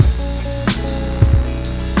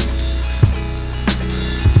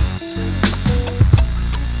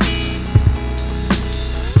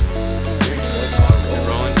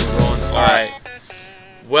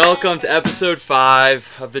Welcome to episode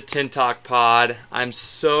 5 of the Tin Talk Pod. I'm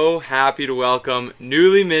so happy to welcome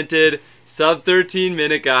newly minted sub 13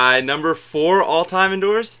 minute guy, number 4 all-time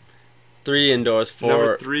indoors? 3 indoors, 4,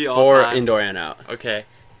 number 3 all-time. 4 indoor and out. Okay.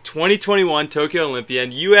 2021 Tokyo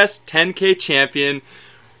Olympian, U.S. 10K champion,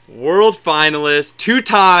 world finalist,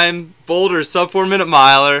 2-time Boulder sub 4 minute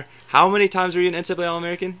miler. How many times were you an NCAA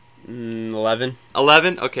All-American? 11.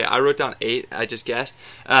 11? Okay, I wrote down 8. I just guessed.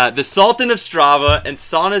 The Sultan of Strava and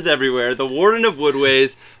saunas everywhere. The Warden of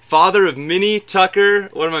Woodways. Father of Minnie Tucker.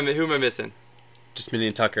 Who am I missing? Just Minnie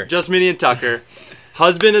and Tucker. Just Minnie and Tucker.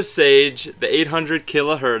 Husband of Sage. The 800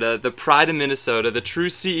 Kiloherta. The Pride of Minnesota. The true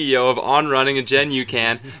CEO of On Running and Jen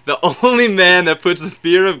UCAN. The only man that puts the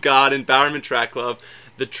fear of God in Bowerman Track Club.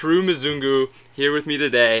 The true Mzungu here with me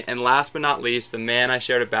today. And last but not least, the man I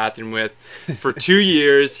shared a bathroom with for 2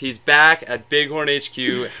 years. He's back at Bighorn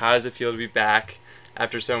HQ. How does it feel to be back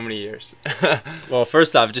after so many years? Well,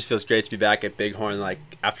 first off, it just feels great to be back at Bighorn, like,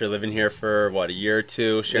 after living here for, a year or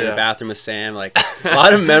two, sharing a bathroom with Sam. Like, a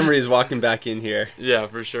lot of memories walking back in here. Yeah,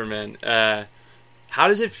 for sure, man. How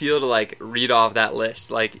does it feel to, like, read off that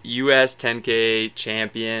list? Like, U.S. 10K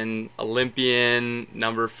champion, Olympian,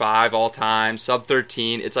 number 5 all-time,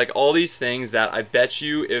 sub-13. It's like all these things that I bet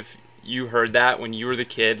you if you heard that when you were the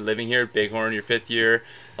kid living here at Bighorn, your 5th year,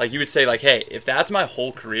 like, you would say, like, hey, if that's my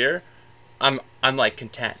whole career, I'm like,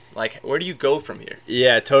 content. Like, where do you go from here?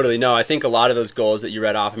 Yeah, totally. No, I think a lot of those goals that you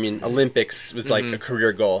read off, I mean, Olympics was, like, a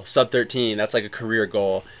career goal. Sub-13, that's, like, a career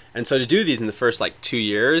goal. And so to do these in the first, like, 2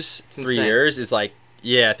 years, 3 years is, like,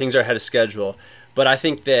 yeah, things are ahead of schedule. But I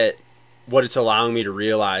think that what it's allowing me to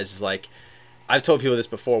realize is, like, I've told people this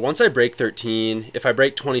before. Once I break 13, if I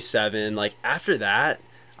break 27, like, after that,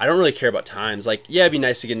 I don't really care about times. Like, yeah, it'd be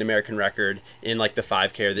nice to get an American record in, like, the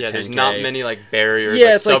 5K or the 10K. There's not many, like, barriers. Yeah,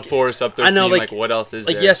 like it's sub like, 4, sub 13. I know, like, what else is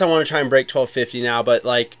like, there? yes, I want to try and break 12:50 now, but,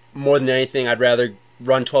 like, more than anything, I'd rather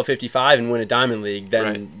run 12:55 and win a Diamond League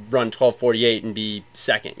than run 12:48 and be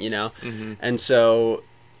second, you know? Mm-hmm. And so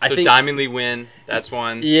I think Diamond League win, that's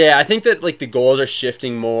one. Yeah, I think that, like, the goals are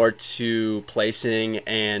shifting more to placing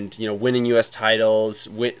and, you know, winning U.S. titles,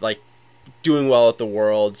 like, doing well at the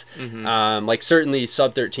Worlds. Mm-hmm. Like, certainly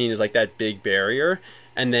sub-13 is, like, that big barrier.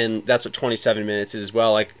 And then that's what 27 minutes is as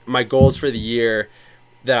well. Like, my goals for the year,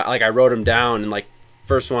 that, like, I wrote them down, and, like,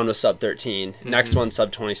 first one was sub-13. Mm-hmm. Next one,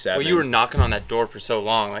 sub-27. Well, you were knocking on that door for so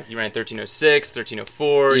long. Like, you ran 13:06,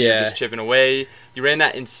 13:04. Yeah. You were just chipping away. You ran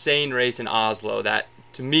that insane race in Oslo that,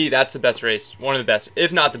 to me, that's the best race, one of the best,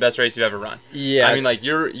 if not the best race you've ever run. Yeah. I mean, like,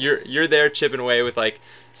 you're there chipping away with, like,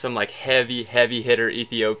 some, like, heavy hitter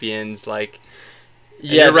Ethiopians, like,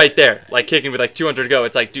 yeah, you're right there, like, kicking with, like, 200 to go.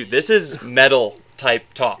 It's like, dude, this is medal type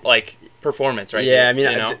top, like, performance right yeah, there. I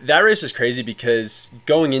mean, you know? That race was crazy because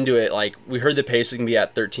going into it, like, we heard the pace was going to be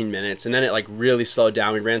at 13 minutes, and then it, like, really slowed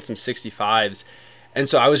down. We ran some 65s, and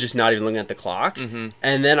so I was just not even looking at the clock. Mm-hmm.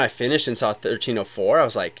 And then I finished and saw 13:04. I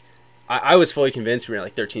was like, I was fully convinced we were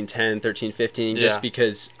like 13:10, 13:15, just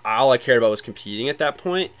because all I cared about was competing at that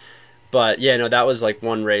point. But yeah, no, that was like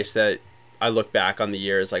one race that I look back on the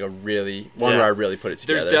year as like where I really put it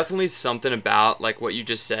together. There's definitely something about, like, what you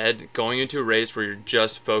just said, going into a race where you're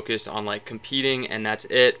just focused on, like, competing and that's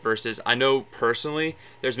it, versus I know personally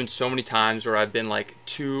there's been so many times where I've been, like,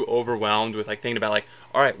 too overwhelmed with, like, thinking about, like,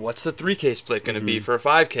 all right, what's the 3K split going to be for a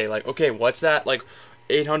 5K? Like, okay, what's that, like,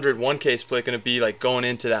 800 1K split going to be, like, going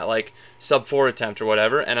into that, like, sub 4 attempt or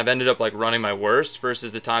whatever, and I've ended up, like, running my worst,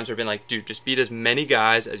 versus the times where I've been like, dude, just beat as many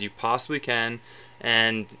guys as you possibly can,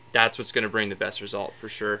 and that's what's going to bring the best result for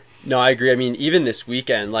sure. No, I agree. I mean, even this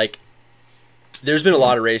weekend, like, there's been a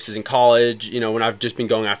lot of races in college, you know, when I've just been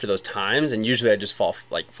going after those times, and usually I just fall,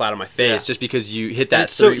 like, flat on my face just because you hit that. And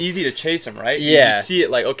it's so easy to chase them, right? Yeah. You just see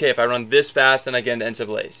it like, okay, if I run this fast, then I get into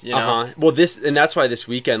NCAAs, you know? Well, that's why this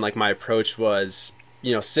weekend, like, my approach was,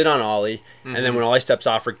 you know, sit on Ollie, and then when Ollie steps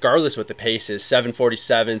off, regardless what the pace is,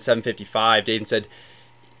 7:47, 7:55, Dayton said,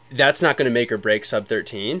 that's not going to make or break sub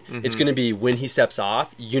 13. It's going to be when he steps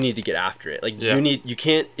off, you need to get after it. Like, you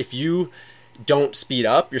can't, if you don't speed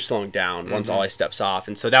up, you're slowing down once Ollie steps off.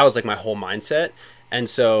 And so that was, like, my whole mindset. And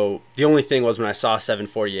so the only thing was when I saw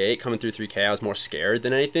 7:48 coming through 3K, I was more scared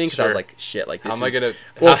than anything because I was like, shit, like, this how am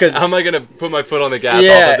I gonna put my foot on the gas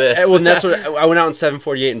off of this? Well, and that's what I went out in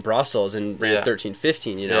 7:48 in Brussels and ran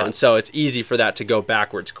 13:15, you know, and so it's easy for that to go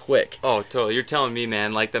backwards quick. Oh, totally. You're telling me,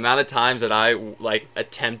 man, like, the amount of times that I, like,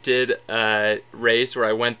 attempted a race where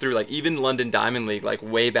I went through, like, even London Diamond League, like,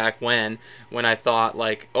 way back when I thought,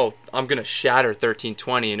 like, oh, I'm gonna shatter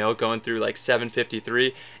 13:20, you know, going through like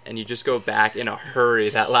 7:53, and you just go back in a hurry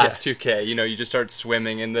that last 2K. You know, you just start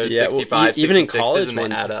swimming in those 65, even in 66s, college and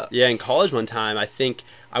they add up. Yeah, in college one time, I think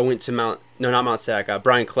I went to not Mount Sac,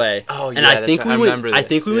 Brian Clay. Oh yeah, and I think right. I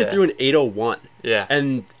think we went through an 8:01. Yeah,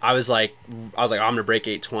 and I was like, I'm gonna break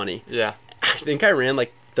 8:20. Yeah, I think I ran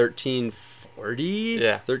like 13:40.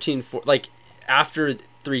 Yeah, 13:40. Like after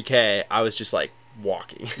 3K, I was just like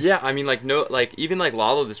walking. Yeah, I mean, like, no, like, even like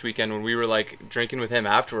Lalo this weekend when we were like drinking with him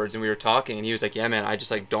afterwards and we were talking, and he was like, yeah, man, I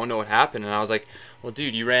just like don't know what happened. And I was like, well,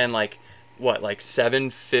 dude, you ran like what, like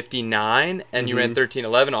 7:59, and you ran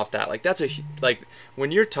 13:11 off that. Like, that's like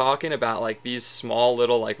when you're talking about like these small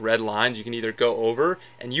little like red lines, you can either go over,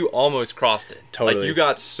 and you almost crossed it. Totally. Like, you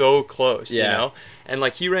got so close, yeah. You know. And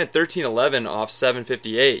like he ran 13:11 off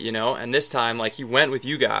 7:58, you know, and this time like he went with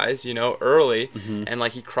you guys, you know, early, and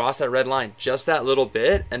like he crossed that red line just that little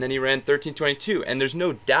bit, and then he ran 13:22, and there's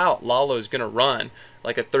no doubt Lalo's gonna run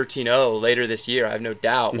like a 13:0 later this year. I have no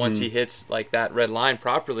doubt once he hits like that red line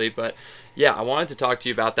properly. But yeah, I wanted to talk to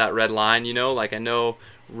you about that red line. You know, like I know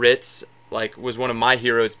Ritz like was one of my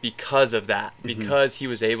heroes because of that, because he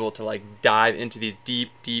was able to like dive into these deep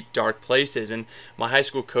dark places. And my high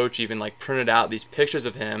school coach even like printed out these pictures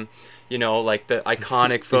of him, you know, like the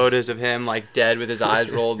iconic photos of him like dead with his eyes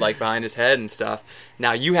rolled like behind his head and stuff.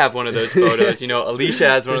 Now you have one of those photos, you know, Alicia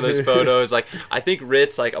has one of those photos. Like I think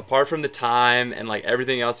Ritz, like apart from the time and like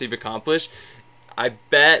everything else you've accomplished, I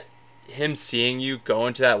bet him seeing you go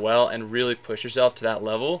into that well and really push yourself to that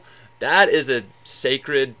level, that is a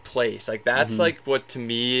sacred place. Like that's like what to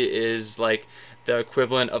me is like the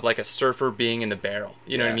equivalent of like a surfer being in the barrel.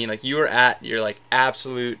 You know what I mean? Like you are at your like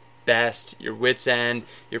absolute best, your wit's end.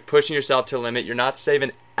 You're pushing yourself to the limit. You're not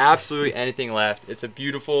saving absolutely anything left. It's a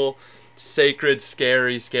beautiful, sacred,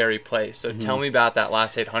 scary place. So tell me about that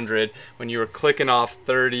last 800 when you were clicking off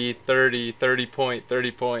 30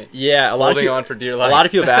 point. Yeah, holding on for dear life. A lot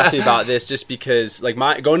of people have asked me about this just because like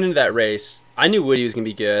going into that race, I knew Woody was going to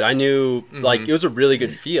be good. I knew like it was a really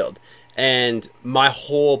good field. And my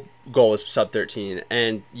whole goal was sub 13.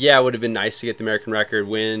 And yeah, it would have been nice to get the American record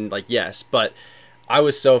win, like yes, but I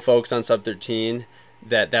was so focused on sub 13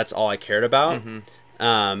 that that's all I cared about.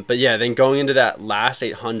 But yeah, then going into that last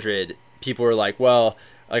 800, people were like, well,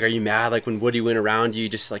 like, are you mad? Like when Woody went around you,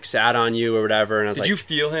 just like sat on you or whatever. And I was Did you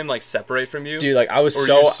feel him like separate from you? Dude, like I was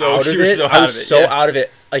so out of it. I was so out of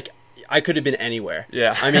it. Like I could have been anywhere.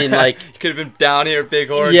 Yeah. I mean, like you could have been down here,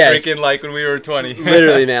 Bighorn, drinking like when we were 20.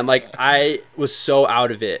 Literally, man. Like I was so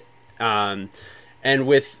out of it. And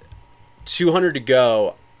with 200 to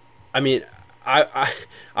go, I mean, I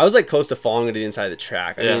was like close to falling into the inside of the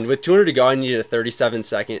track. I mean, with 200 to go, I needed a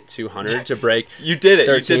 37-second 200 to break. You did it.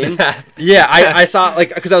 13. You did that. Yeah, I saw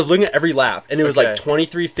like because I was looking at every lap, and it was like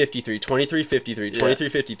 23:53, 23:53,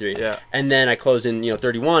 23:53. Yeah. And then I closed in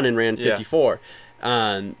 31 and ran 54.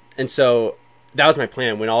 And so that was my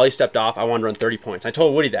plan. When Ollie stepped off, I wanted to run 30 points. I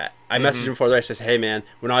told Woody that. I messaged him before the race. I said, hey, man,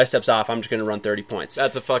 when Ollie steps off, I'm just going to run 30 points.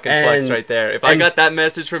 That's a fucking flex right there. If I got that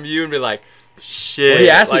message from you and be like, shit. Well, he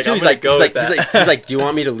asked me too. He's like, do you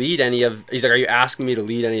want me to lead any of? He's like, are you asking me to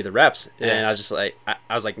lead any of the reps? And I was just like,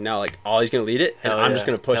 I was like, no, like Ollie's gonna lead it, and I'm just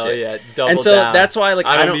gonna push it. Yeah, double and so down. that's why, like,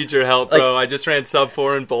 I don't need your help, like, bro. I just ran sub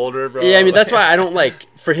 4 in Boulder, bro. Yeah, I mean that's why I don't like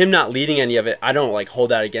for him not leading any of it. I don't like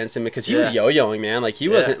hold that against him because he was yo-yoing, man. Like he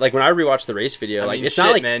wasn't like when I rewatched the race video, like it's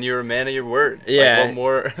not like, man, you were a man of your word. Yeah, like, what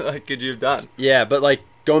more like could you have done? Yeah, but like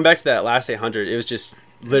going back to that last 800, it was just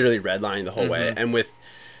literally redlining the whole way, and with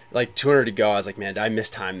like 200 to go, I was like, man, did I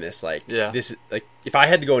mistime this? Like, this is like, if I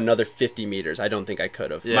had to go another 50 meters, I don't think I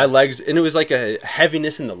could have. My legs, and it was like a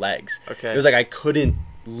heaviness in the legs. Okay. It was like I couldn't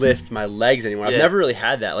lift my legs anymore. I've never really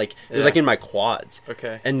had that. Like, it was like in my quads.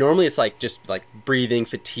 Okay. And normally it's like just like breathing,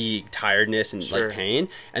 fatigue, tiredness, and like pain.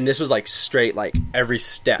 And this was like straight, like every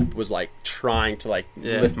step was like trying to like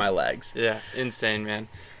lift my legs. Yeah, insane, man.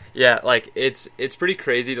 Yeah, like it's pretty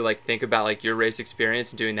crazy to like think about like your race experience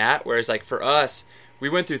and doing that. Whereas like for us, we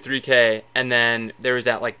went through 3K, and then there was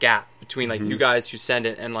that like gap between like you guys who send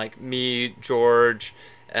it and like me, George,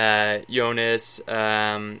 Jonas,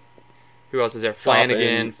 who else is there?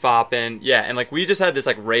 Flanagan, Foppin. Yeah, and like we just had this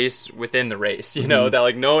like race within the race, you know, that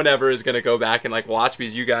like no one ever is gonna go back and like watch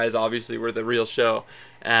because you guys obviously were the real show.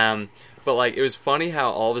 But like it was funny how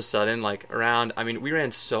all of a sudden like around, I mean, we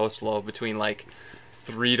ran so slow between like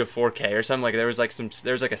 3 to 4K or something. Like there was like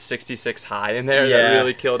a 66 high in there that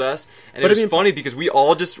really killed us. And it was funny because we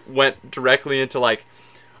all just went directly into like,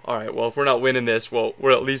 all right, well, if we're not winning this, well,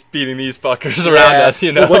 we're at least beating these fuckers around us,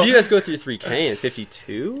 you know? Well, what did you guys go through 3K in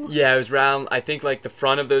 52? Yeah, it was around, I think, like, the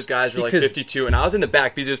front of those guys were, like, 52, and I was in the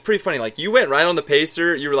back because it was pretty funny. Like, you went right on the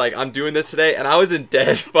pacer, you were like, I'm doing this today, and I was in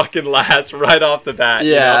dead fucking last right off the bat,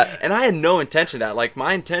 you know? And I had no intention of that. Like,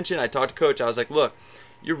 my intention, I talked to Coach, I was like, look,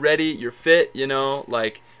 you're ready, you're fit, you know,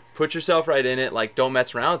 like, put yourself right in it, like, don't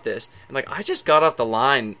mess around with this. And, like, I just got off the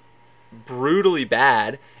line brutally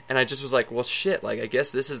bad, and I just was like, well, shit, like, I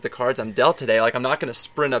guess this is the cards I'm dealt today. Like, I'm not going to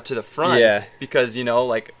sprint up to the front because, you know,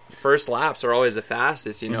 like, first laps are always the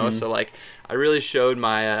fastest, you know? So, like, I really showed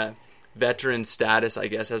my veteran status, I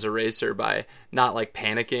guess, as a racer by not, like,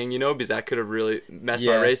 panicking, you know, because that could have really messed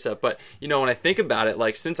my race up. But, you know, when I think about it,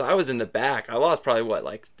 like, since I was in the back, I lost probably, what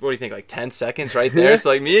do you think, like, 10 seconds right there? So,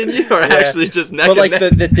 like, me and you are actually just neck and neck. But,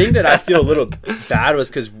 like, the thing that I feel a little bad was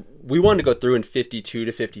because we wanted to go through in 52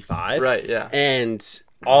 to 55. Right, yeah. And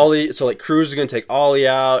Ollie, so, like, Cruz is going to take Ollie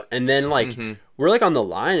out, and then, like, we're, like, on the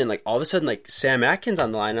line, and, like, all of a sudden, like, Sam Atkins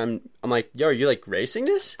on the line, I'm like, yo, are you, like, racing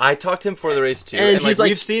this? I talked to him for the race, too, and like,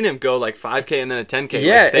 we've seen him go, like, 5K and then a 10K,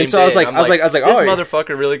 yeah, like, same and so day. I was like, this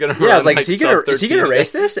motherfucker really gonna run, I was like, is he gonna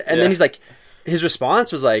race this? And then he's like, his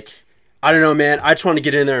response was like, I don't know, man, I just want to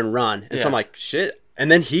get in there and run. And so I'm like, shit.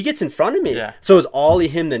 And then he gets in front of me. Yeah. So it was Ollie,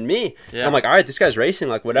 him, then me. Yeah. And I'm like, all right, this guy's racing,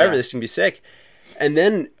 like, whatever, this can be sick. And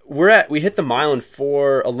then we hit the mile in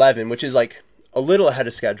 4:11, which is like a little ahead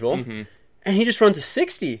of schedule. And he just runs a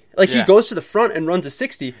 60. Like, he goes to the front and runs a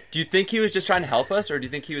 60. Do you think he was just trying to help us, or do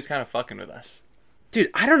you think he was kind of fucking with us? Dude,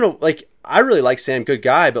 I don't know. Like, I really like Sam, good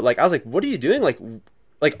guy, but, like, I was like, what are you doing?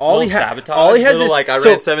 Like Ollie sabotage. Ollie has this, like, I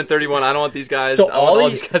ran 7:31. I don't want these guys. So all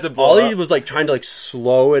these guys to blow Ollie up. was like trying to like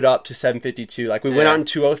slow it up to 7:52. Like, we went out in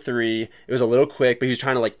 2:03. It was a little quick, but he was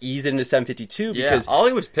trying to like ease it into 7:52 because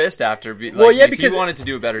Ollie was pissed after. Like, because he wanted to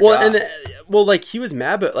do a better job. And like, he was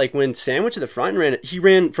mad, but like when Sam went to the front and ran it, he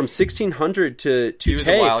ran from 1600 to 2K. He was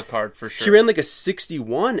a wild card for sure. He ran like a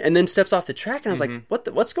 61 and then steps off the track, and I was like,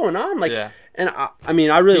 what's going on? Like, and I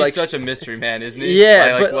mean, I really He's like. He's such a mystery man, isn't he?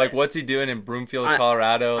 Yeah, like what's he doing in Broomfield,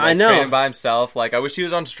 Colorado? Like, I know. Training by himself. Like, I wish he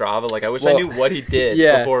was on Strava. Like, I wish I knew what he did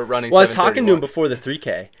before running. Well, I was talking to him before the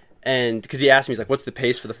 3K, and because he asked me, he's like, "What's the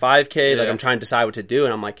pace for the 5K?" Like, I'm trying to decide what to do,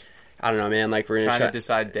 and I'm like, I don't know, man. Like, we're gonna try to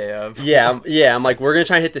decide day of. I'm like, we're gonna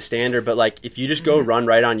try and hit the standard, but like, if you just go run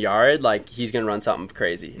right on yard, like, he's gonna run something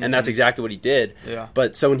crazy, and that's exactly what he did. Yeah.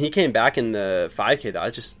 But so when he came back in the 5K, though,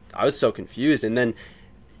 I was so confused, and then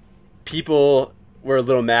people were a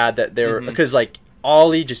little mad that they were because like.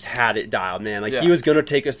 Ollie just had it dialed, man. Like, he was going to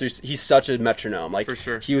take us through... He's such a metronome. Like, for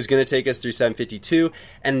sure. He was going to take us through 7:52,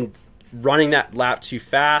 and running that lap too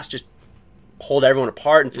fast just pulled everyone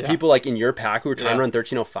apart. And for people, like, in your pack who were trying to run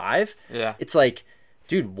 13:05, it's like,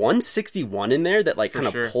 dude, 161 in there that, like, kind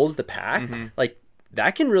of pulls the pack. Like,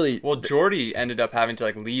 that can really... Well, Jordy ended up having to,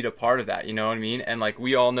 like, lead a part of that, you know what I mean? And, like,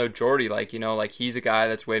 we all know Jordy, like, you know, like, he's a guy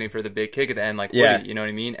that's waiting for the big kick at the end, like, Woody, you know what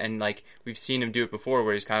I mean? And, like, we've seen him do it before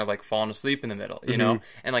where he's kind of, like, falling asleep in the middle, you know?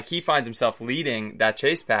 And, like, he finds himself leading that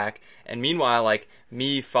chase pack, and meanwhile, like,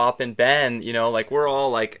 me, Fop, and Ben, you know, like, we're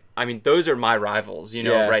all, like... I mean, those are my rivals, you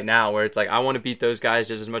know, right now, where it's like, I want to beat those guys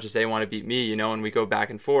just as much as they want to beat me, you know, and we go back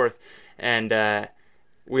and forth. And,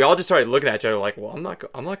 we all just started looking at each other like, well, I'm not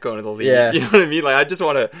going to the lead. You know what I mean? Like, I just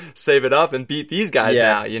want to save it up and beat these guys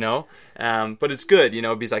now, you know? But it's good, you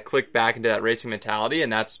know, because I clicked back into that racing mentality,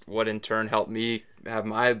 and that's what in turn helped me have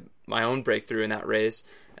my own breakthrough in that race.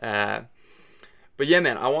 But yeah,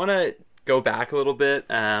 man, I want to go back a little bit.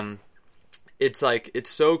 It's like,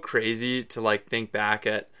 it's so crazy to like think back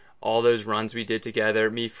at all those runs we did together,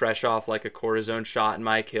 me fresh off like a cortisone shot in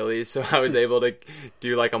my Achilles. So I was able to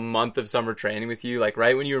do like a month of summer training with you, like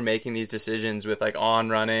right when you were making these decisions with like on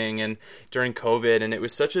running and during COVID. And it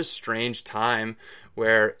was such a strange time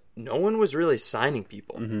where no one was really signing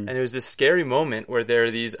people. And it was this scary moment where there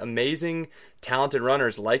are these amazing, talented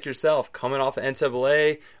runners like yourself coming off the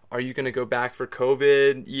NCAA. Are you going to go back for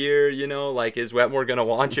COVID year? You know, like, is Wetmore going to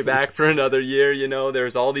want you back for another year? You know,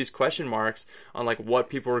 there's all these question marks on like what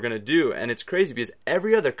people were going to do. And it's crazy because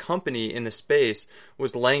every other company in the space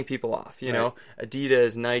was laying people off, you know,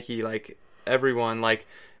 Adidas, Nike, like everyone like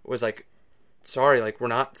was like, sorry, like we're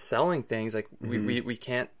not selling things. Like we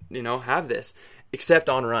can't, you know, have this. Except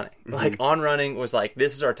on running. Like, on running was like,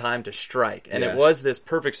 this is our time to strike. And it was this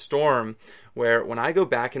perfect storm where when I go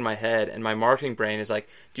back in my head and my marketing brain is like,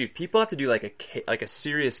 dude, people have to do like a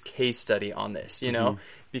serious case study on this, you know?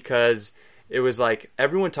 Because it was like,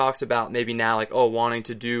 everyone talks about maybe now like, oh, wanting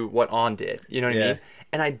to do what On did. You know what I mean?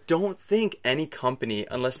 And I don't think any company,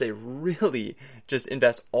 unless they really just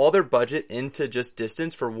invest all their budget into just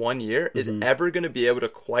distance for 1 year, is ever going to be able to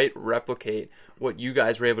quite replicate what you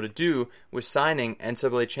guys were able to do with signing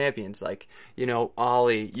NCAA champions like, you know,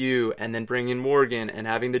 Ollie, you, and then bringing Morgan and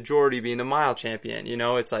having the Jordy being the mile champion. You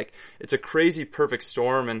know, it's like, it's a crazy perfect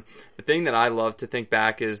storm. And the thing that I love to think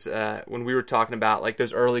back is when we were talking about like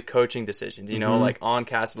those early coaching decisions, you know, like on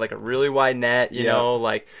cast, like a really wide net, you know,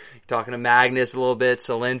 like talking to Magnus a little bit,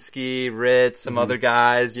 Solinsky, Ritz, some other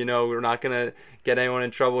guys, you know, we're not going to get anyone in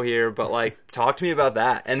trouble here, but like talk to me about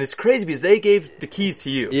that. And it's crazy because they gave the keys to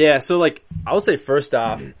you. Yeah, so like I will say first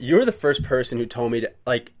off, you were the first person who told me to,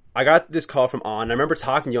 like, I got this call from On. I remember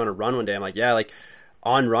talking to you on a run one day. I'm like, yeah, like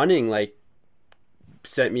On Running like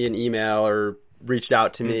sent me an email or reached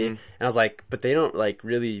out to me, and I was like, but they don't like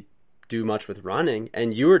really do much with running.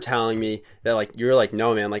 And you were telling me that like you were like,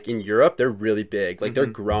 no man, like in Europe they're really big, like they're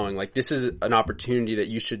growing, like this is an opportunity that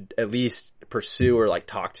you should at least pursue or like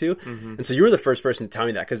talk to. And so you were the first person to tell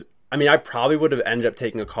me that, because I mean I probably would have ended up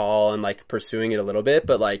taking a call and like pursuing it a little bit,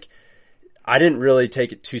 but like I didn't really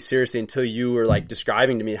take it too seriously until you were like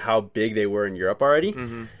describing to me how big they were in Europe already.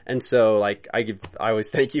 And so like I always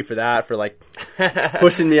thank you for that, for like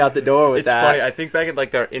pushing me out the door with that. It's funny. I think back at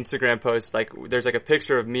like our Instagram post, like there's like a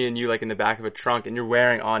picture of me and you like in the back of a trunk, and you're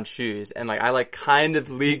wearing On shoes, and like I like kind of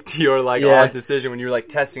leaked your like On decision when you were like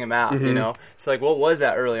testing them out, you know. So like what was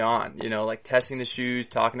that early on? You know, like testing the shoes,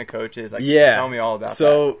 talking to coaches, like tell me all about that.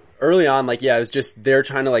 So early on, like, yeah, it was just they're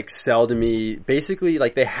trying to like sell to me. Basically,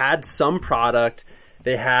 like they had some product,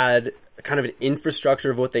 they had kind of an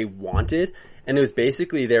infrastructure of what they wanted, and it was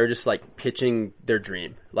basically they were just like pitching their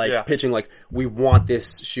dream, like pitching like, we want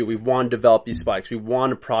this shoe, we want to develop these spikes, we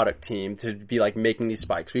want a product team to be like making these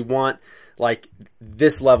spikes, we want like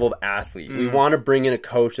this level of athlete, we want to bring in a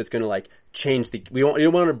coach that's going to like change the. We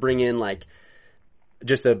don't want to bring in like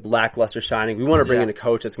just a lackluster signing. We want to bring in a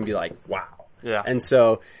coach that's going to be like, wow. Yeah. And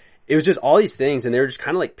so it was just all these things, and they were just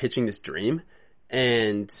kind of like pitching this dream.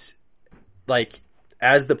 And like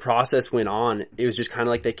as the process went on, it was just kind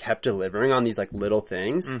of like they kept delivering on these like little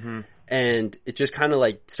things. And it just kind of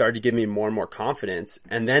like started to give me more and more confidence.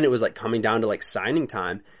 And then it was like coming down to like signing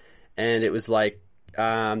time, and it was like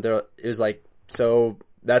so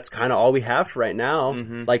that's kind of all we have for right now.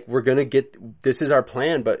 Like we're gonna get, this is our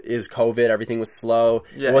plan, but it was COVID, everything was slow.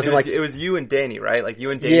 It was you and Danny, right? Like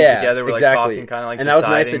you and Danny together were like talking, kind of like, and that was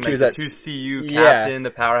nice that she was at 2CU captain,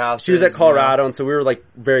 the powerhouse. She was at Colorado, and so we were like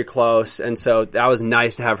very close, and so that was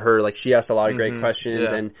nice to have her. Like she asked a lot of great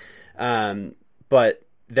questions, and but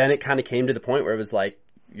then it kind of came to the point where it was like,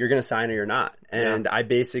 you're gonna sign or you're not. And I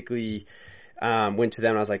basically went to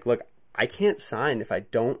them and I was like, look, I can't sign if I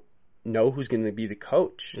don't know who's going to be the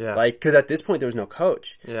coach. Like, because at this point there was no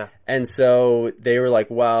coach. And so they were like,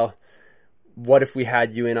 well, what if we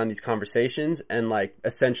had you in on these conversations, and like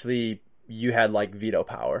essentially you had like veto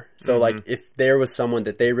power. So like if there was someone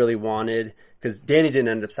that they really wanted, because Danny didn't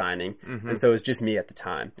end up signing, and so it was just me at the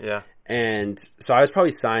time. And so I was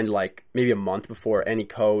probably signed like maybe a month before any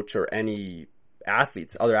coach or any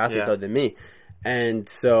other athletes other than me. And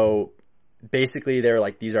so basically they were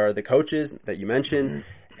like, these are the coaches that you mentioned.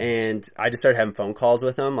 And I just started having phone calls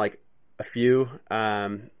with them, like a few.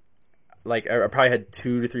 Like I probably had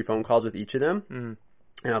 2 to 3 phone calls with each of them. And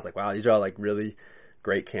I was like, wow, these are all like really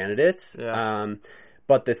great candidates.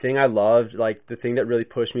 But the thing I loved, like the thing that really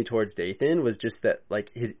pushed me towards Dathan was just that,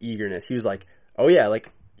 like his eagerness. He was like, oh yeah,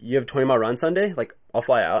 like you have a 20-mile run Sunday? Like I'll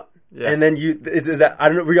fly out. And then I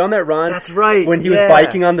don't know, were you on that run? That's right. When he was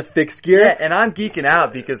biking on the fixed gear? Yeah, and I'm geeking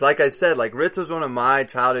out because, like I said, like Ritz was one of my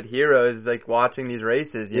childhood heroes, like watching these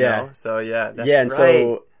races, you know? So that's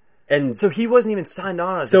right. And so he wasn't even signed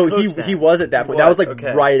on as a coach then. He was at that point. That was like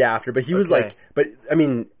right after, but he was like, but I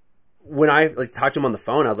mean, when I like talked to him on the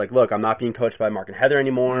phone, I was like, look, I'm not being coached by Mark and Heather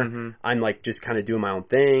anymore. I'm like just kind of doing my own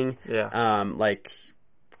thing. Like,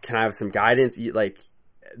 can I have some guidance? Like,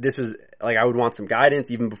 this is like, I would want some guidance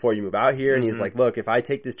even before you move out here. And he's like, look, if I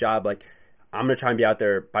take this job, like I'm going to try and be out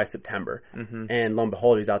there by September. And lo and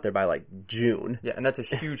behold, he's out there by like June. And that's a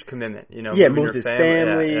huge commitment, you know. Moves his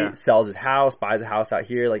family, sells his house, buys a house out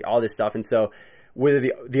here, like all this stuff. And so with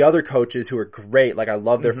the other coaches who were great, like I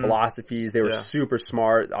love their philosophies. They were super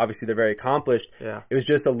smart. Obviously they're very accomplished. It was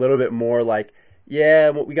just a little bit more like,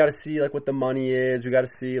 we got to see like what the money is. We got to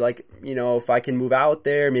see like, you know, if I can move out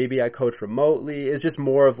there, maybe I coach remotely. It's just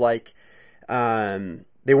more of like,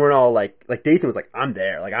 they weren't all like Dathan was like, I'm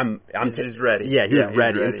there. Like he's ready. Yeah, he was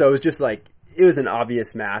ready. And so it was just like, it was an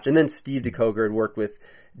obvious match. And then Steve DeCoker had worked with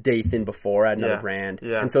Dathan before at another brand.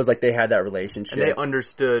 And so it's like they had that relationship. And they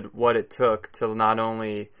understood what it took to not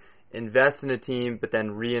only invest in a team, but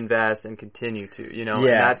then reinvest and continue to, you know, and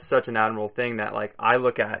Yeah. that's such an admirable thing that like I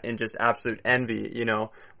look at in just absolute envy, you know,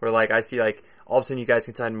 where like I see like all of a sudden you guys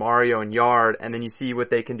can sign Mario and Yard, and then you see what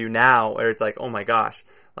they can do now, where it's like, oh my gosh,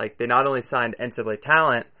 like they not only signed NCAA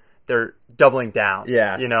talent, they're doubling down.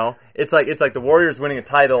 Yeah. You know, it's like the Warriors winning a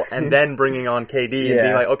title and then bringing on KD and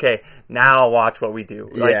being like, okay, now watch what we do.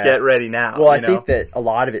 Like, get ready now. Well, I think that a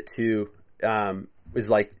lot of it too was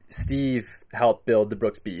like Steve helped build the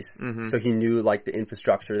Brooks Beast, so he knew like the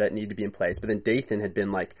infrastructure that needed to be in place. But then Dathan had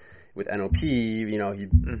been like with NOP, you know, he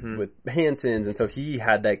with Hanson's, and so he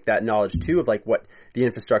had like that knowledge too of like what the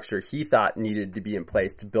infrastructure he thought needed to be in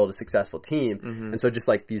place to build a successful team. And so just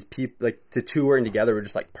like these people, like the two working together were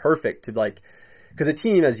just like perfect to like, because a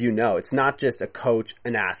team, as you know, it's not just a coach,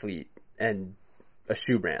 an athlete, and a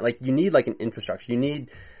shoe brand. Like you need like an infrastructure. You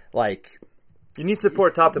need like. You need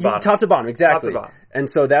support top to bottom. Top to bottom, exactly. Top to bottom. And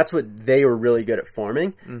so that's what they were really good at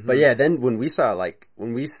forming. But yeah, then when we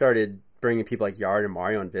started bringing people like Yard and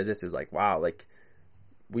Mario on visits, it was like, wow, like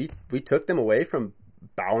we took them away from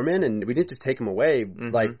Bowerman, and we didn't just take them away.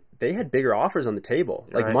 Like they had bigger offers on the table,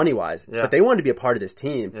 like money wise, but they wanted to be a part of this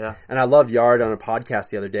team. Yeah. And I love Yard on a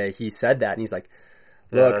podcast the other day. He said that, and he's like,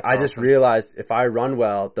 look, I just realized if I run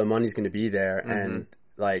well, the money's going to be there. And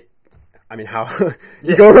like, I mean, how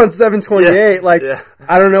you go around 728? Like,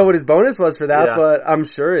 I don't know what his bonus was for that, but I'm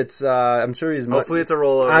sure it's. I'm sure he's. Hopefully, it's a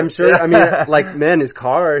rollover. I'm sure. I mean, like, man, his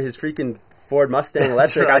car, his freaking Ford Mustang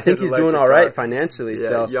electric. Right, I think he's doing all right financially. Yeah,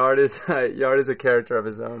 so Yard is a character of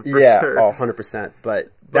his own. For sure. Oh, 100%. But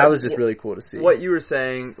that was just really cool to see. What you were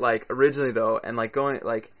saying, like originally though, and like going,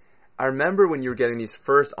 like I remember when you were getting these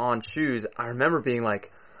first on shoes. I remember being like,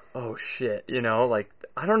 oh shit, you know, like.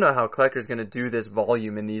 I don't know how Klecker's going to do this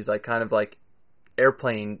volume in these like kind of like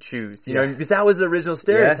airplane shoes, you know, because that was the original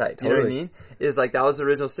stereotype. Totally. You know what I mean? Is like that was the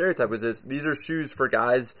original stereotype. Was this? These are shoes for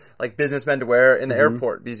guys like businessmen to wear in the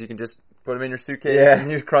airport because you can just put them in your suitcase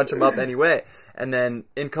and you crunch them up anyway. And then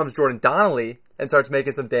in comes Jordan Donnelly and starts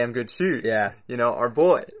making some damn good shoes. Yeah, you know, our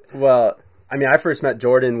boy. Well. I mean, I first met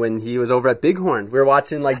Jordan when he was over at Bighorn. We were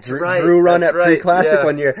watching like Drew run at Pre-Classic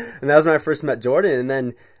one year, and that was when I first met Jordan. And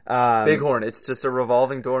then Bighorn, it's just a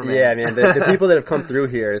revolving door, man. Yeah, man. The people that have come through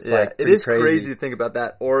here, it's like it is crazy to think about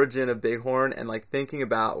that origin of Bighorn and like thinking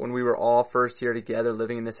about when we were all first here together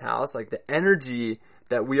living in this house, like the energy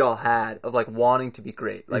that we all had of like wanting to be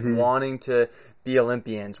great, like wanting to be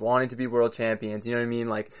Olympians, wanting to be world champions. You know what I mean?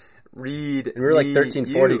 Like. Reed, and we were like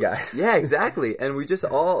 1340 guys. Yeah, exactly. And we just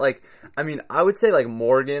all like, I mean, I would say like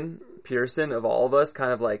Morgan Pearson of all of us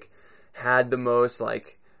kind of like had the most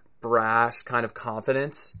like brash kind of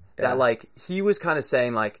confidence that like he was kind of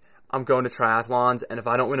saying like, I'm going to triathlons and if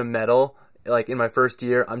I don't win a medal like in my first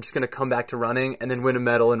year, I'm just going to come back to running and then win a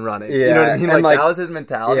medal in running. You know what I mean? Like that was his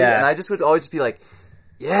mentality. And I just would always be like,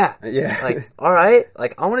 like, all right,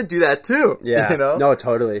 like I want to do that too. Yeah. You know? No,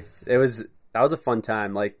 totally. That was a fun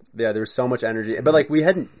time. Like, yeah, there was so much energy, but like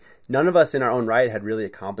none of us in our own right had really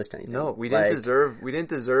accomplished anything. No, we didn't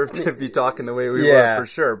deserve to be talking the way we were for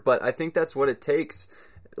sure. But I think that's what it takes,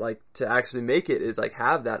 like to actually make it is like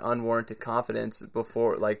have that unwarranted confidence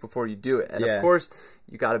before you do it. And of course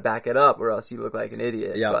you got to back it up or else you look like an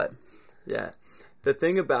idiot. Yeah. But yeah, the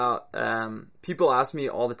thing about people ask me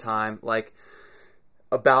all the time, like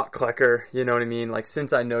about Klecker, you know what I mean? Like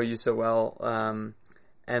since I know you so well,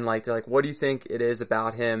 and like they're like, what do you think it is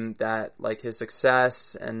about him that like his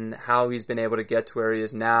success and how he's been able to get to where he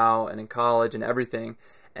is now and in college and everything?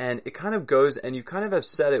 And it kind of goes, and you kind of have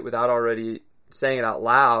said it without already saying it out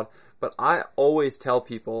loud, but I always tell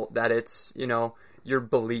people that it's, you know, your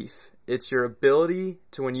belief. It's your ability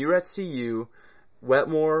to, when you were at CU,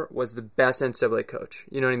 Wetmore was the best NCAA coach.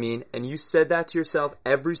 You know what I mean? And you said that to yourself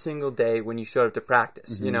every single day when you showed up to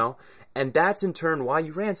practice, you know? And that's in turn why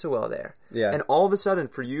you ran so well there. Yeah. And all of a sudden,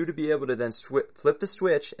 for you to be able to then flip the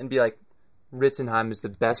switch and be like, Ritzenheim is the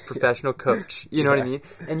best professional coach. You know what I mean?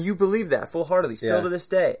 And you believe that full-heartedly, still to this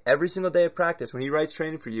day. Every single day of practice, when he writes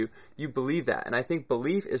training for you, you believe that. And I think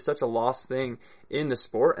belief is such a lost thing in the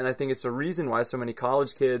sport. And I think it's the reason why so many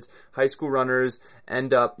college kids, high school runners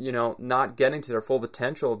end up, you know, not getting to their full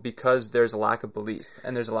potential because there's a lack of belief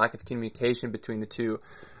and there's a lack of communication between the two.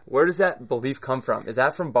 Where does that belief come from? Is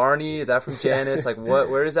that from Barney? Is that from Janice? Like,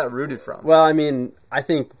 where is that rooted from? Well, I mean, I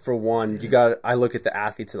think for one, I look at the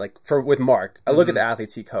athletes, like, with Mark, I look at the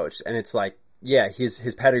athletes he coached, and it's like, yeah,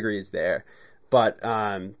 his pedigree is there. But,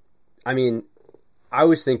 I mean, I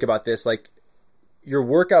always think about this, like, your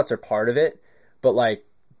workouts are part of it, but, like,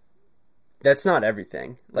 that's not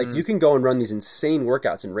everything. Like, you can go and run these insane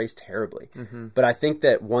workouts and race terribly. But I think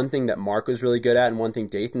that one thing that Mark was really good at and one thing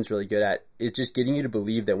Dathan's really good at is just getting you to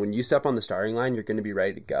believe that when you step on the starting line, you're going to be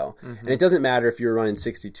ready to go. And it doesn't matter if you're running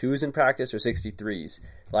 62s in practice or 63s.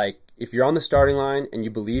 Like, if you're on the starting line and you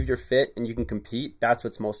believe you're fit and you can compete, that's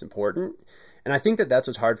what's most important. And I think that that's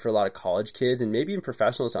what's hard for a lot of college kids and maybe even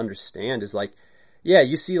professionals to understand is like, yeah,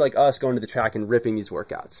 you see like us going to the track and ripping these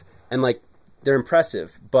workouts. And like, they're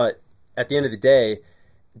impressive, but at the end of the day,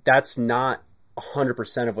 that's not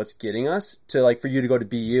 100% of what's getting us to like for you to go to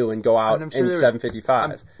BU and go out in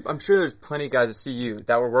 755. I'm sure there's plenty of guys at CU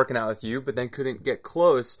that were working out with you, but then couldn't get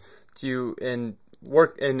close to you in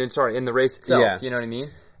the race itself. Yeah. You know what I mean?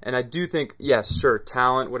 And I do think, yes, sure,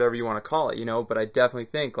 talent, whatever you want to call it, you know, but I definitely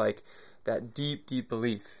think like that deep, deep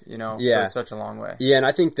belief, you know, goes such a long way. Yeah, and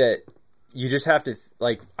I think that you just have to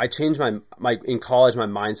like. I changed my in college. My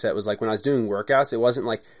mindset was like when I was doing workouts, it wasn't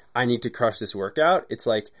like I need to crush this workout. It's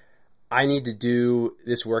like I need to do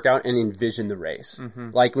this workout and envision the race.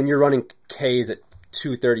 Like when you're running Ks at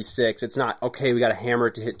 236, it's not okay. We got to hammer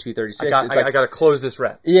it to hit 236. I got to close this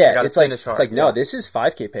rep. Yeah, it's like no, this is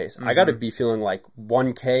 5K pace. I got to be feeling like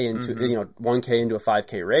 1K into 1K into a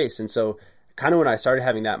 5K race. And so kind of when I started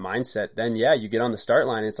having that mindset, then you get on the start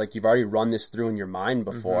line. It's like you've already run this through in your mind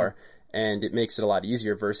before, and it makes it a lot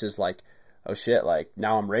easier versus like, oh shit, like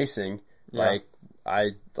now I'm racing, like.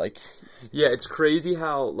 Yeah, it's crazy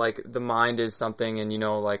how like the mind is something, and you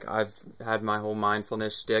know, like I've had my whole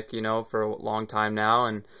mindfulness shtick, you know, for a long time now,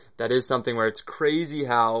 and that is something where it's crazy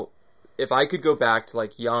how if I could go back to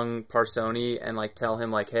like young Parsoni and like tell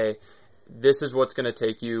him like, hey, this is what's going to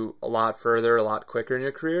take you a lot further, a lot quicker in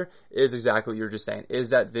your career, is exactly what you were just saying,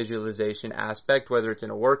 is that visualization aspect, whether it's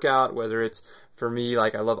in a workout, whether it's for me,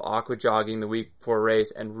 like I love aqua jogging the week before a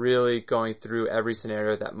race and really going through every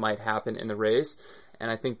scenario that might happen in the race. And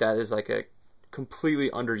I think that is like a completely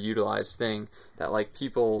underutilized thing that like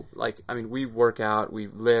people like, I mean, we work out, we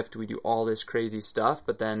lift, we do all this crazy stuff,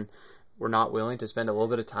 but then we're not willing to spend a little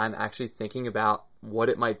bit of time actually thinking about what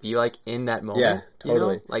it might be like in that moment. Yeah,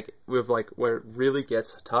 totally. You know? Like with like where it really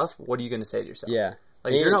gets tough, what are you going to say to yourself? Yeah.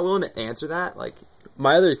 Like if you're not willing to answer that, like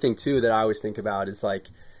my other thing too that I always think about is like,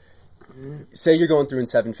 say you're going through in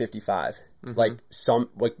 755. Like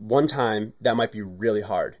one time that might be really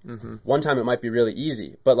hard. One time it might be really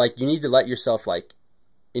easy. But like you need to let yourself like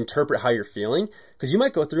interpret how you're feeling, because you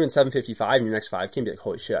might go through in 755 and your next 5K and be like,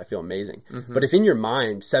 holy shit, I feel amazing. But if in your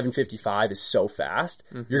mind 755 is so fast,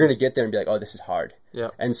 you're going to get there and be like, oh, this is hard. Yeah.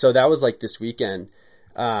 And so that was like this weekend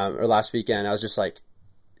or last weekend, I was just like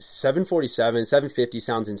 747, 750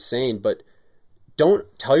 sounds insane, but don't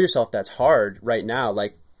tell yourself that's hard right now.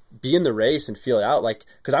 Like be in the race and feel it out. Like,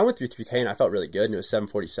 cause I went through 3K and I felt really good and it was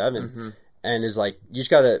 747 and it's like, you just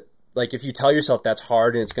gotta, like, if you tell yourself that's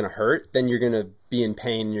hard and it's going to hurt, then you're going to be in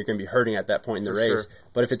pain and you're going to be hurting at that point in the race. Sure.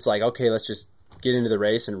 But if it's like, okay, let's just get into the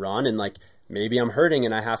race and run, and like, maybe I'm hurting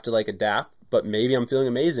and I have to like adapt, but maybe I'm feeling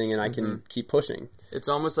amazing and I can keep pushing. It's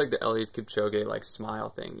almost like the Eliud Kipchoge like smile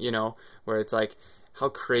thing, you know, where it's like, how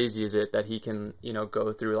crazy is it that he can, you know,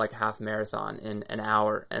 go through like half marathon in an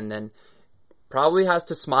hour and then probably has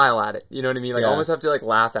to smile at it, you know what I mean? Like almost have to like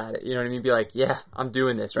laugh at it, you know what I mean? Be like, yeah, I'm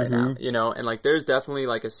doing this right now, you know? And like there's definitely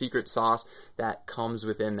like a secret sauce that comes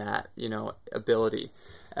within that, you know, ability.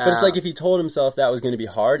 But it's like if he told himself that was going to be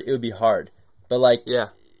hard, it would be hard. But like, you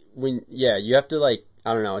have to like,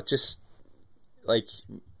 I don't know, it's just like,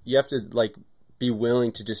 you have to like be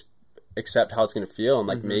willing to just accept how it's going to feel, and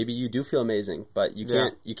like maybe you do feel amazing, but you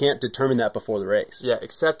can't determine that before the race. Yeah,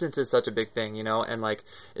 acceptance is such a big thing, you know, and like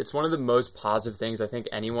it's one of the most positive things I think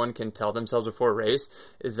anyone can tell themselves before a race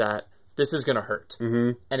is that this is going to hurt.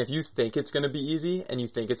 And if you think it's going to be easy and you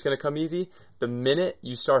think it's going to come easy, the minute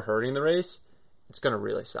you start hurting the race, it's going to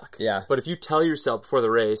really suck. Yeah. But if you tell yourself before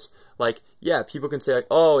the race, like, yeah, people can say like,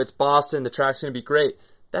 oh, it's Boston, the track's going to be great.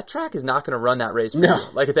 That track is not going to run that race for you.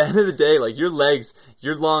 Like, at the end of the day, like, your legs,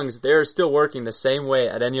 your lungs, they're still working the same way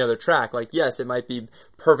at any other track. Like, yes, it might be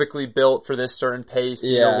perfectly built for this certain pace,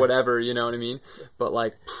 you know, whatever, you know what I mean? But,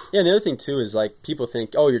 like... Yeah, and the other thing, too, is, like, people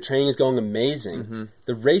think, oh, your training is going amazing.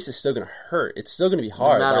 The race is still going to hurt. It's still going to be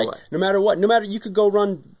hard. No matter what. No matter, you could go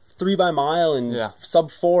run 3 by mile and sub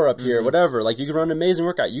 4 up here, whatever. Like, you could run an amazing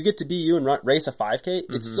workout. You get to be you and race a 5K,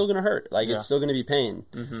 it's still going to hurt. Like, it's still going to be pain.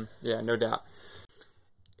 Yeah, no doubt.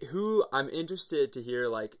 I'm interested to hear,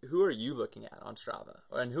 like, who are you looking at on Strava?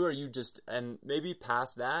 And who are you and maybe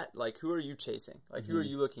past that, like, who are you chasing? Like, who are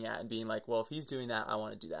you looking at and being like, well, if he's doing that, I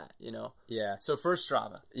want to do that, you know? Yeah. So first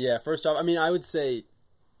Strava. Yeah, first Strava. I mean, I would say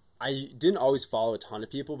I didn't always follow a ton of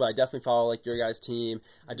people, but I definitely follow, like, your guys' team.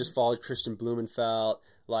 I just followed Christian Blumenfeld.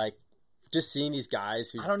 Like, just seeing these guys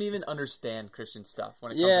who I don't even understand Christian stuff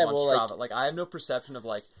when it comes to Strava. Like I have no perception of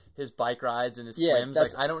like his bike rides and his swims.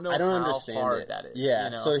 Like I don't know how understand hard that is. Yeah. You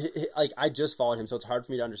know? So like I just followed him, so it's hard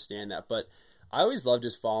for me to understand that. But I always love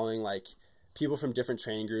just following like people from different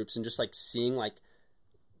training groups and just like seeing like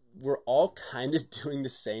we're all kind of doing the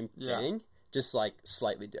same thing, just like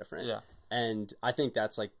slightly different. Yeah. And I think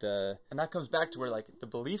that's like and that comes back to where like the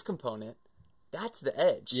belief component, that's the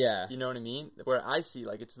edge. Yeah. You know what I mean? Where I see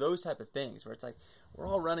like it's those type of things where it's like we're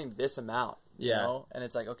all running this amount, you know? And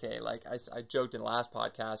it's like, okay, like I joked in the last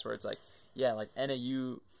podcast where it's like, yeah, like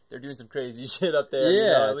NAU, they're doing some crazy shit up there. Yeah, you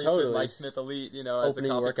know, at least totally. with Mike Smith Elite, you know,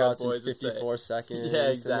 opening as the Coffee Cup workouts boys in 54 seconds. Yeah,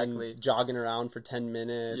 exactly. And jogging around for 10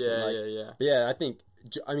 minutes. Yeah, and yeah. But yeah, I think,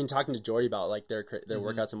 I mean, talking to Jordy about like their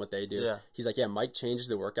workouts and what they do, Yeah. he's like, yeah, Mike changes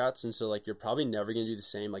the workouts, and so like you're probably never going to do the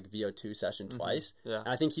same like VO2 session twice. Yeah. And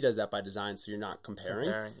I think he does that by design, so you're not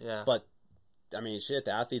comparing. Yeah. But I mean, shit,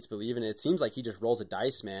 the athletes believe in it. It seems like he just rolls a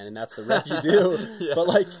dice, man, and that's the rep you do. Yeah. But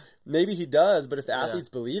like, maybe he does, but if the athletes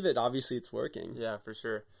believe it, obviously it's working. Yeah, for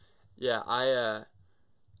sure. Yeah,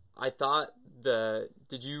 I thought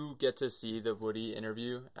did you get to see the Woody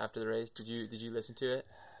interview after the race? Did you listen to it?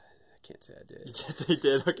 I can't say I did. You can't say you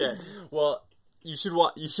did? Okay. Well, you should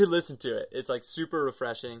listen to it. It's like super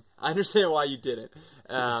refreshing. I understand why you didn't.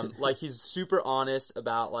 Like he's super honest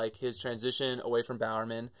about like his transition away from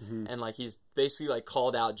Bowerman, and like he's basically like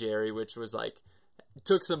called out Jerry, which was like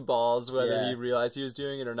took some balls whether he realized he was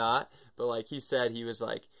doing it or not. But like he said, he was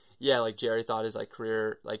like, yeah, like Jerry thought his like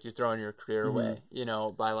career, like you're throwing your career away, you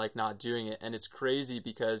know, by like not doing it. And it's crazy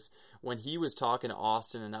because when he was talking to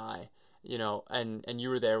Austin and I, you know, and you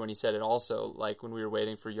were there when he said it also, like when we were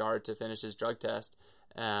waiting for Yard to finish his drug test,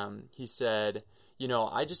 he said, you know,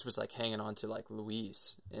 I just was like hanging on to like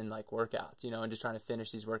Louise in like workouts, you know, and just trying to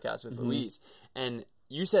finish these workouts with Louise. And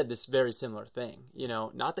you said this very similar thing, you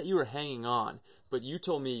know, not that you were hanging on, but you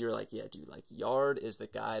told me you're like, yeah, dude, like Yard is the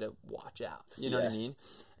guy to watch out. You know what I mean?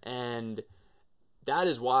 And that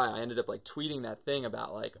is why I ended up like tweeting that thing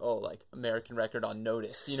about like, oh, like American record on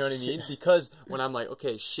notice. You know what I mean? Because when I'm like,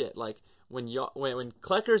 okay, shit, like when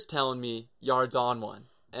Klecker's telling me Yard's on one,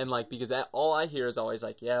 and like because all I hear is always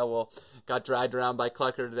like, yeah, well, got dragged around by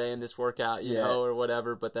Klecker today in this workout, you know, or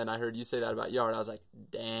whatever. But then I heard you say that about Yard. I was like,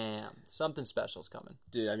 damn, something special's coming.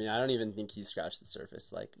 Dude, I mean, I don't even think he's scratched the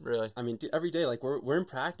surface. Like, really? I mean, dude, every day, like we're in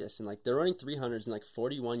practice, and like they're running 300s and like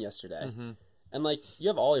 41 yesterday. And, like, you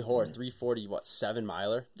have Ollie Hoare, 340, 7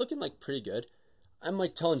 miler, looking, like, pretty good. I'm,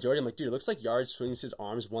 like, telling Jordy, I'm like, dude, it looks like Yard swings his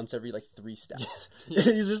arms once every, like, 3 steps.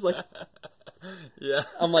 He's just like... Yeah.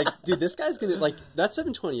 I'm like, dude, this guy's going to... Like, that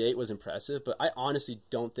 728 was impressive, but I honestly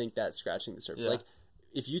don't think that's scratching the surface. Yeah. Like,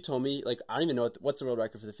 if you told me... Like, I don't even know... What's the world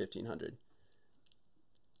record for the 1500?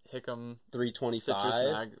 Hickam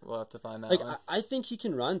 325. We'll have to find that like, one. I think he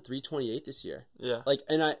can run 328 this year. Yeah. Like,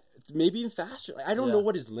 and maybe even faster. Like, I don't know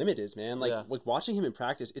what his limit is, man. Like, like watching him in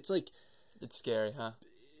practice, it's like... It's scary, huh?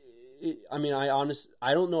 I mean, I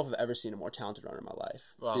don't know if I've ever seen a more talented runner in my life,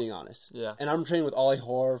 being honest. Yeah. And I'm training with Ollie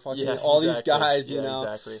Hoare, these guys, you know.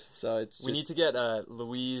 Exactly. So it's just... We need to get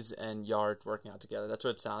Louise and Yard working out together. That's what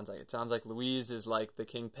it sounds like. It sounds like Louise is like the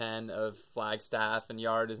kingpin of Flagstaff, and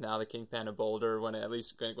Yard is now the kingpin of Boulder, when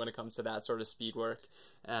it comes to that sort of speed work.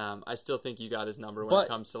 I still think you got his number when it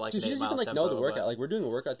comes to like dude, an 8 mile tempo. He doesn't even like know the workout. Like, we're doing a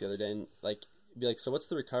workout the other day, and like... Be like, so what's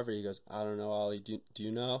the recovery? He goes, I don't know, Ollie. Do you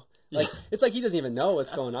know? Like, it's like he doesn't even know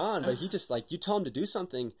what's going on, but he just like, you tell him to do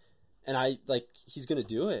something, and he's gonna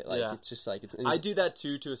do it. Like, it's just like I do that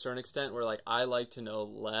too, to a certain extent, where like I like to know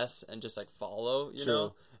less and just like follow, you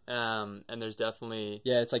know. And there's definitely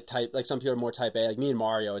it's like some people are more type A. Like me and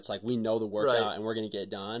Mario, it's like we know the workout and we're gonna get it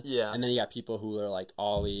done. Yeah. And then you got people who are like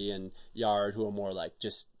Ollie and Yard who are more like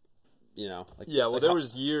just. You know, like, there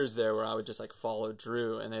was years there where I would just like follow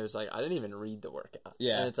Drew, and it was like I didn't even read the workout.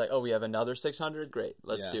 Yeah, and it's like, oh, we have another 600, great,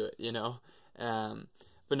 let's do it. You know,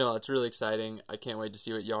 but no, it's really exciting. I can't wait to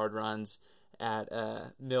see what Yard runs at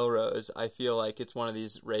Millrose. I feel like it's one of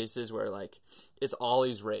these races where like it's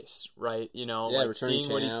Ollie's race, right? You know, like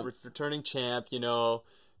returning champ. You know,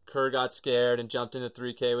 Kerr got scared and jumped into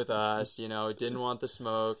 3K with us. You know, didn't want the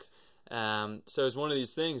smoke. So it's one of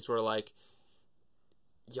these things where like.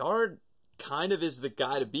 Yard kind of is the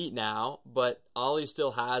guy to beat now, but Ollie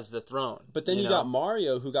still has the throne. But then you got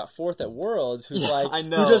Mario, who got 4th at Worlds, who's who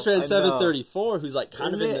just ran 734, who's like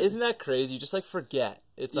kind of isn't that crazy? You just like forget.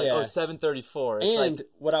 It's like, 734. It's and like,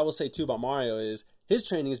 what I will say too about Mario is his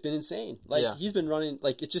training has been insane. Like he's been running,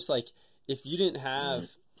 like it's just like if you didn't have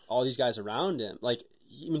all these guys around him, like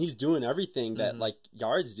I mean he's doing everything that like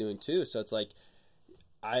Yard's doing too. So it's like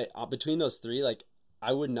between those three, like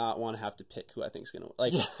I would not want to have to pick who I think is going to win.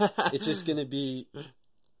 Like, it's just going to be...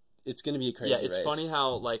 it's going to be a crazy Yeah, it's race. funny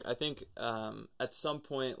how, like, I think at some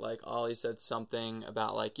point, like, Ollie said something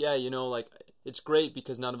about, like, yeah, you know, like, it's great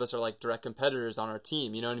because none of us are, like, direct competitors on our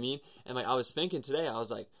team, you know what I mean? And, like, I was thinking today, I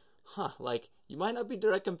was like, like, you might not be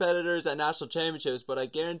direct competitors at national championships, but I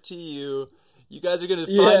guarantee you guys are going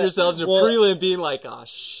to find yourselves in a prelim being like, oh,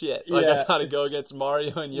 shit, like, I got to go against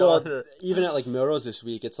Mario and Yard. Well, even at, like, Milrose this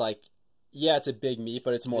week, it's like, yeah, it's a big meet,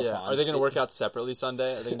 but it's more fun. Are they going to work out separately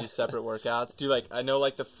Sunday? Are they going to do separate workouts? I know,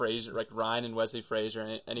 like, the Fraser, like, Ryan and Wesley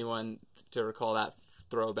Fraser, anyone to recall that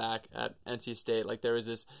throwback at NC State, like, there was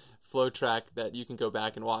this flow track that you can go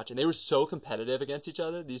back and watch, and they were so competitive against each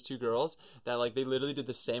other, these two girls, that, like, they literally did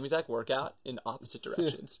the same exact workout in opposite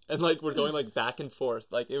directions, and, like, we're going, like, back and forth,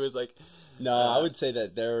 like, it was like, no, I would say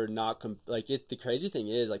that they're not the crazy thing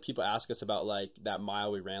is, like, people ask us about, like, that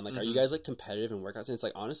mile we ran, like, are you guys, like, competitive in workouts? And it's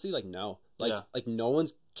like, honestly, like, no, like no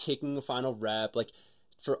one's kicking a final rep. Like,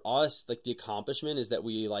 for us, like, the accomplishment is that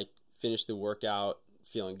we, like, finished the workout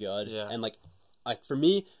feeling good, and like for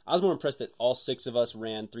me, I was more impressed that all 6 of us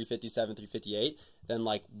ran 357, 358 than,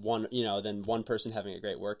 like, one person having a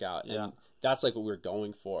great workout. And that's, like, what we were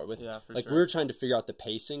going for with, we were trying to figure out the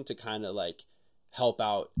pacing to kind of, like, help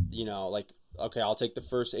out, like, okay, I'll take the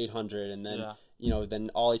first 800, and then, then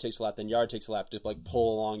Ollie takes a lap, then Yard takes a lap to, like,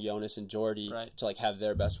 pull along Jonas and Jordy to, like, have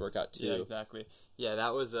their best workout too. Yeah, exactly. Yeah,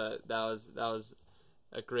 that was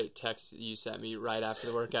a great text you sent me right after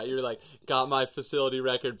the workout. You were like, got my facility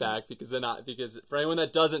record back because for anyone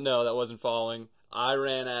that doesn't know, that wasn't following, I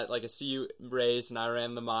ran at, like, a CU race, and I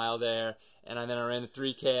ran the mile there, and then I ran the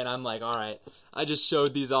 3K, and I'm like, all right, I just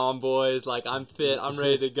showed these boys, like, I'm fit, I'm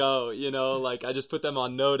ready to go, like, I just put them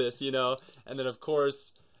on notice, and then, of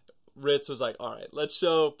course, Ritz was like, all right, let's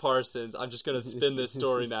show Parsons. I'm just going to spin this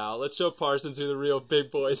story now. Let's show Parsons who the real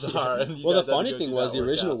big boys are. And well, the funny thing was the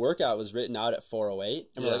original workout was written out at 4:08.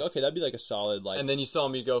 And we're like, okay, that'd be like a solid, like... And then you saw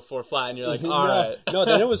me go 4 flat, and you're like, all right. No,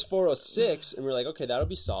 then it was 4:06, and we're like, okay, that'll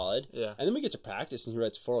be solid. Yeah. And then we get to practice, and he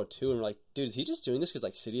writes 4:02, and we're like, dude, is he just doing this because,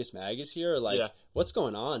 like, Sidious Mag is here? Or, like, what's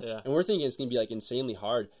going on? Yeah. And we're thinking it's going to be, like, insanely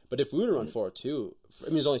hard. But if we would have run 4:02, I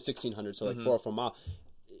mean, it was only 1,600, so, like, 404 mile,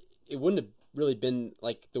 it wouldn't have really been,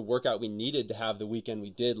 like, the workout we needed to have the weekend we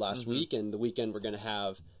did last week, and the weekend we're going to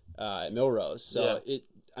have at Milrose. So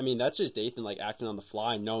that's just Dathan, like, acting on the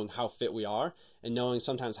fly, knowing how fit we are, and knowing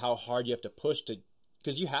sometimes how hard you have to push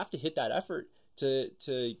because you have to hit that effort to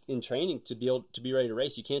in training to be able to be ready to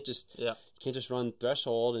race. You can't just run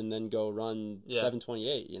threshold and then go run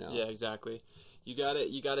 7:28. Yeah, exactly. You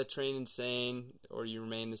gotta train insane, or you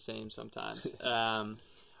remain the same sometimes. All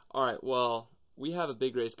right, well, we have a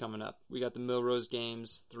big race coming up. We got the Milrose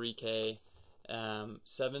Games 3K,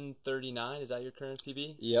 7:39. Is that your current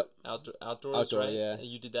PB? Yep. Outdoors, right? Yeah.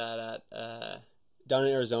 You did that at down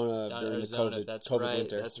in Arizona during the COVID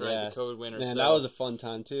winter. That's right. Yeah. The COVID winter. Man, that was a fun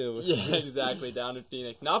time too. Yeah, exactly. Down in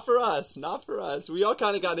Phoenix. Not for us. We all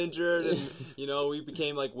kind of got injured, and we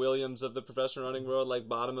became like Williams of the professional running world, like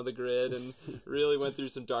bottom of the grid, and really went through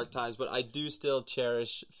some dark times. But I do still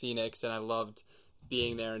cherish Phoenix, and I loved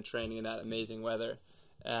being there and training in that amazing weather.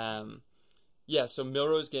 So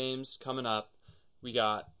Milrose Games coming up. We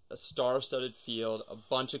got a star-studded field, a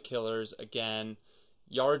bunch of killers again.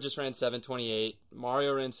 Yard just ran 7:28.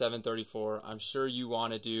 Mario ran 7:34. I'm sure you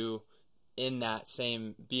want to be in that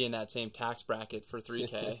same tax bracket for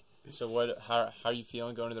 3K. So how are you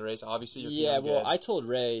feeling going to the race? Obviously you're feeling good. I told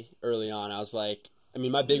Ray early on, I was like, I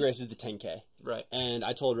mean, my big race is the 10K. Right. And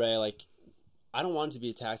I told Ray, like, I don't want it to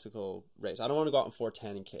be a tactical race. I don't want to go out in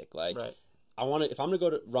 4:10 and kick. Like, right. I want to, if I'm going to go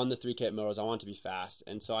to run the 3K at Milrose, I want it to be fast.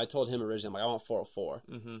 And so I told him originally, I'm like, I want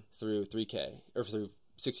 4:04 through 3K or through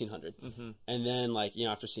 1,600. And then, like,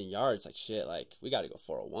 after seeing Yard, it's like, shit, like, we got to go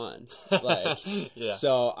 4:01. Like,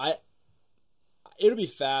 so it'll be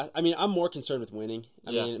fast. I mean, I'm more concerned with winning.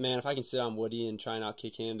 I mean, man, if I can sit on Woody and try and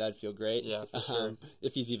outkick him, that'd feel great. Yeah, for sure.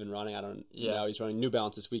 If he's even running, I don't know. He's running New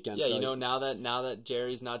Balance this weekend. Yeah, so now that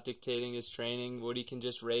Jerry's not dictating his training, Woody can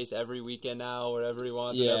just race every weekend now, wherever he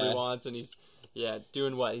wants, whenever he wants, and he's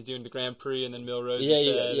doing what? He's doing the Grand Prix and then Milrose.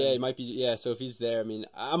 He might be. Yeah, so if he's there, I mean,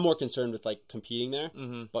 I'm more concerned with, like, competing there,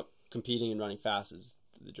 but competing and running fast is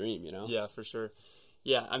the dream, Yeah, for sure.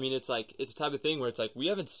 Yeah, I mean, it's like, it's the type of thing where it's like, we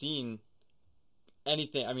haven't seen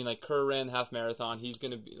anything. I mean, like, Kerr ran the half marathon. He's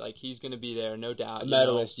gonna be there, no doubt. A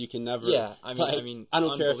medalist, you can never. Yeah, I mean, I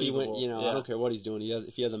don't care if he went. I don't care what he's doing.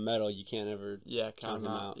 If he has a medal, you can't ever. Count him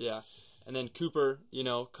out. Yeah, and then Cooper,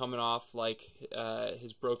 coming off like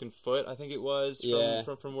his broken foot, I think it was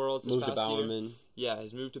from Worlds this past year. Yeah,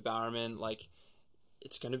 his move to Bowerman. Like,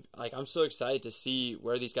 it's gonna, like, I'm so excited to see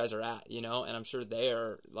where these guys are at, and I'm sure they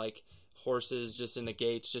are, like, horses just in the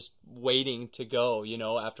gates, just waiting to go,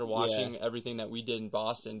 after watching everything that we did in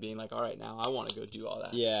Boston, being like, all right, now I want to go do all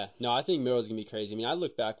that. Yeah. No, I think Millrose is going to be crazy. I mean, I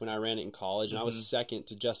look back when I ran it in college, and I was second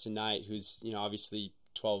to Justin Knight, who's, obviously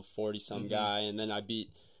 1240-some guy, and then I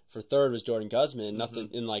beat, for third was Jordan Guzman. Nothing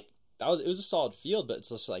in, like, it was a solid field, but it's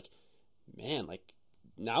just like, man, like,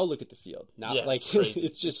 now look at the field. Now, like,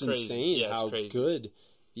 it's just insane how good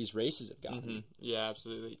these races have gotten. Yeah,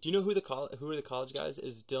 absolutely. Do you know who are the college guys?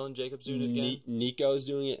 Is Dylan Jacobs doing it again? Nico's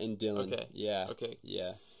doing it, and Dylan. Okay. Yeah. Okay.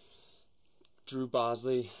 Yeah. Drew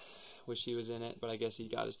Bosley, wish he was in it, but I guess he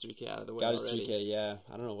got his 3K out of the way already. Got his 3K, yeah.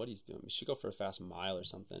 I don't know what he's doing. He should go for a fast mile or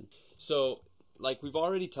something. So, like, we've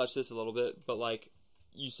already touched this a little bit, but, like,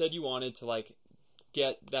 you said you wanted to, like,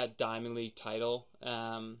 get that Diamond League title,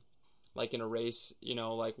 like, in a race,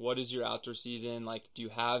 like, what is your outdoor season? Like, do you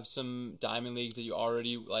have some Diamond Leagues that you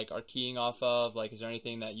already, like, are keying off of? Like, is there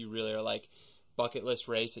anything that you really are, like, bucket list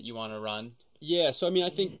race that you want to run? Yeah, so, I mean, I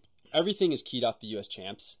think everything is keyed off the U.S.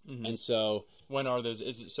 champs, and so... When are those?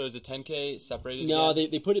 Is it 10K separated? No,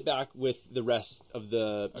 they put it back with the rest of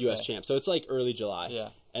the U.S. champs, so it's, like, early July. Yeah.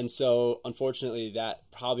 And so, unfortunately, that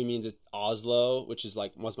probably means that Oslo, which is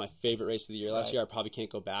like was my favorite race of the year last year, I probably can't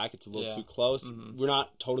go back. It's a little too close. We're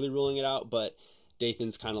not totally ruling it out, but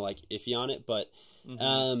Dathan's kind of like iffy on it. But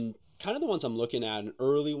kind of the ones I'm looking at, an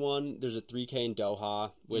early one, there's a 3K in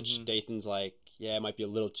Doha, which Dathan's like, yeah, it might be a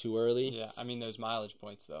little too early. Yeah, I mean those mileage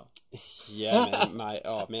points though. Yeah,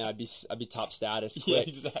 man, I'd be top status quick.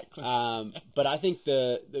 Yeah, exactly. But I think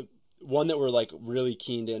the one that we're like really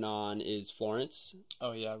keened in on is Florence.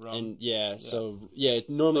 Oh yeah, Rome. And so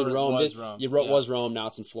normally Rome. Was Rome. Was Rome. Now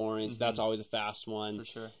it's in Florence. That's always a fast one. For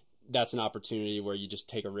sure. That's an opportunity where you just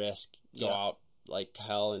take a risk, go out like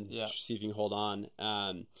hell, and see if you can hold on.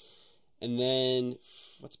 And then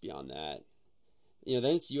what's beyond that? Then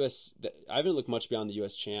it's U.S. I haven't looked much beyond the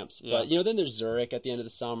U.S. champs, but then there's Zurich at the end of the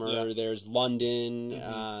summer. Yeah. There's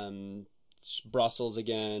London. Brussels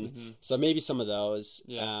again, so maybe some of those.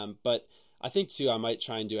 But I think too I might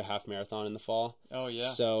try and do a half marathon in the fall. Oh yeah.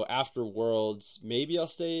 So after Worlds, maybe I'll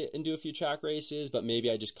stay and do a few track races, but maybe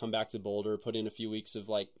I just come back to Boulder, put in a few weeks of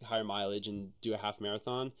like higher mileage, and do a half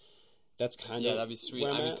marathon. That's kind of that'd be sweet.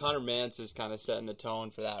 I mean, Connor Mance is kind of setting the tone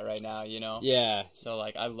for that right now, Yeah. So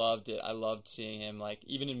like I loved it. I loved seeing him like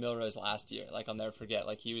even in Millrose last year. Like I'll never forget.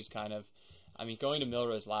 Like he was kind of, I mean, going to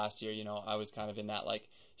Millrose last year, I was kind of in that like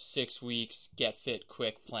 6 weeks get fit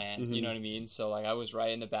quick plan, you know what I mean? So like I was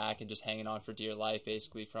right in the back and just hanging on for dear life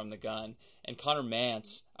basically from the gun. And Connor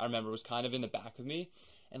Mance, I remember, was kind of in the back with me,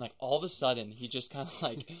 and like all of a sudden he just kind of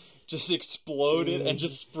like just exploded and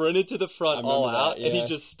just sprinted to the front all out, and he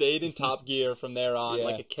just stayed in top gear from there on,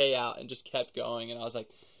 like a K out, and just kept going. And I was like,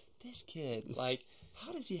 this kid, like,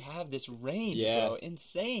 how does he have this range, bro?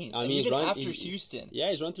 Insane. I mean, even after Houston. Yeah,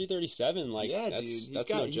 he's run 337. Like, yeah, dude.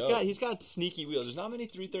 He's got sneaky wheels. There's not many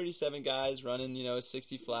 337 guys running,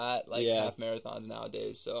 60 flat, like half marathons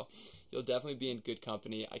nowadays. So you'll definitely be in good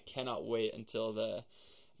company. I cannot wait until the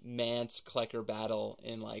Mance Klecker battle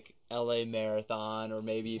in like LA Marathon, or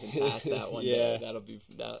maybe even past that one day. That'll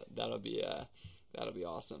be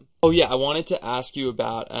awesome. Oh yeah, I wanted to ask you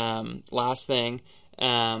about last thing.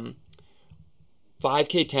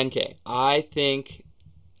 5K, 10K. I think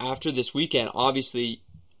after this weekend, obviously,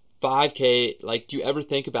 5K, like, do you ever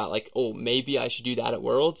think about, like, oh, maybe I should do that at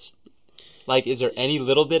Worlds? Like, is there any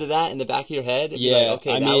little bit of that in the back of your head? Yeah. Like,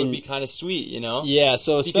 okay, that would be kind of sweet, Yeah,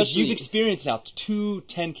 so especially... Because you've experienced now 2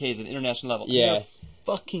 10Ks at international level. Yeah. They're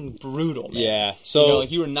fucking brutal, man. Yeah. So...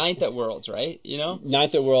 like, you were 9th at Worlds, right?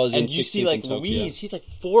 9th at Worlds, and you see, like, Louise, he's, like,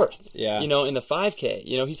 4th, in the 5K.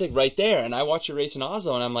 He's, like, right there. And I watch your race in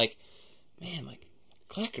Oslo, and I'm like, man, like,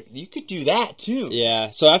 Klecker, you could do that too.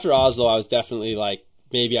 Yeah. So after Oslo, I was definitely like,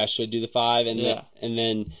 maybe I should do the 5, and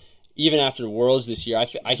then even after Worlds this year,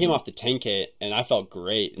 I came off the 10K and I felt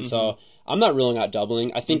great, and so I'm not ruling out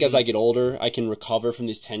doubling. I think as I get older, I can recover from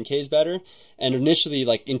these 10Ks better. And initially,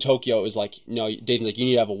 like in Tokyo, it was like, Dayton's like, you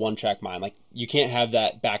need to have a 1-track mind. Like you can't have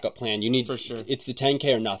that backup plan. You need, for sure, it's the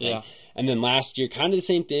 10K or nothing. Yeah. And then last year, kind of the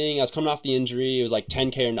same thing. I was coming off the injury. It was like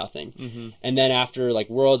 10K or nothing. And then after like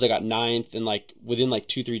Worlds, I got 9th, and like within like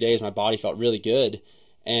 2-3 days, my body felt really good.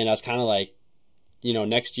 And I was kind of like,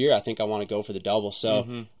 next year, I think I want to go for the double.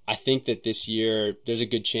 So I think that this year, there's a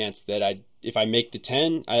good chance that if I make the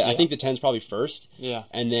 10, I think the 10's probably first. Yeah.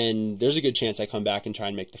 And then there's a good chance I come back and try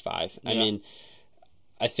and make the 5. Yeah. I mean,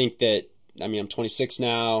 I think that, I'm 26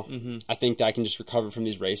 now. I think that I can just recover from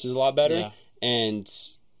these races a lot better. Yeah. And,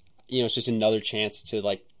 it's just another chance to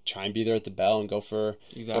like try and be there at the bell and go for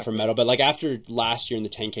Exactly. medal. But like after last year in the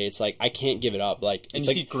 10K, it's like I can't give it up. Like, and it's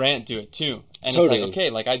you like, see Grant do it too, and Totally. it's like, okay,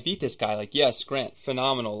 like I beat this guy. Like, yes, Grant,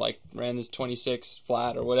 phenomenal. Like, ran this 26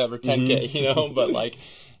 flat or whatever 10K, you know. But like,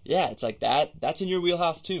 yeah, it's like that's in your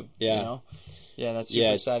wheelhouse too. Yeah. You know? Yeah, that's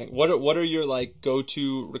super exciting. What are your like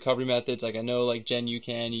go-to recovery methods? Like, I know like you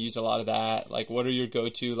use a lot of that. Like, what are your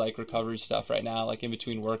go-to like recovery stuff right now? Like in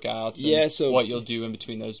between workouts. And so what you'll do in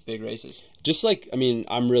between those big races. Just like, I mean,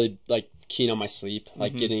 I'm really like keen on my sleep,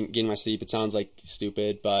 like getting my sleep. It sounds like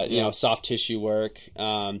stupid, but you know, soft tissue work.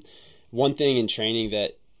 One thing in training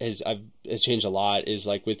that has changed a lot is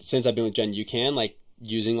like since I've been with Jen UCAN, like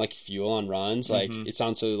using like fuel on runs. Like it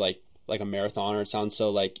sounds so like a marathoner. It sounds so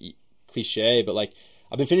like cliche, but like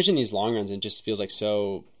I've been finishing these long runs and it just feels like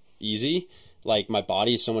so easy. Like my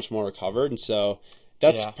body is so much more recovered, and so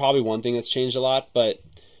that's probably one thing that's changed a lot. But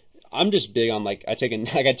I'm just big on like I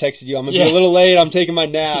texted you, I'm gonna be a little late, I'm taking my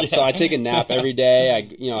nap. So I take a nap every day.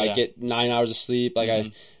 I get 9 hours of sleep. Like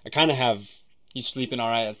I kind of have. You sleeping all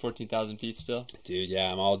right at 14,000 feet still? Dude, yeah,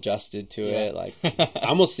 I'm all adjusted to it. Like, I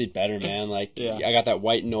almost sleep better, man. Like, I got that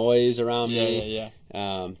white noise around me.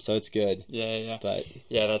 So it's good. But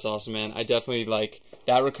yeah, that's awesome, man. I definitely like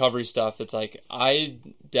that recovery stuff. It's like I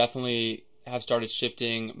definitely have started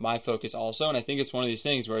shifting my focus also, and I think it's one of these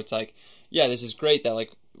things where it's like, yeah, this is great that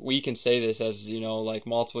like we can say this as, you know, like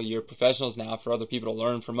multiple year professionals now for other people to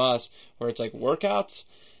learn from us, where it's like workouts.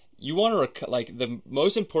 You want to like the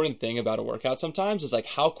most important thing about a workout sometimes is like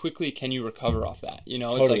how quickly can you recover off that? You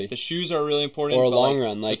know, it's like the shoes are really important. Or a long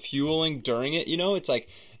run, like the fueling during it. You know, it's like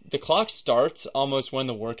the clock starts almost when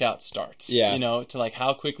the workout starts. Yeah. You know, to like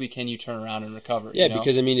how quickly can you turn around and recover? Yeah, you know?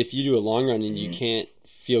 because I mean, if you do a long run and you can't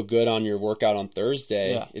feel good on your workout on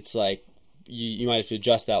Thursday, it's like you might have to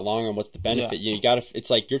adjust that long run. What's the benefit? You gotta.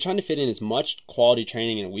 It's like you're trying to fit in as much quality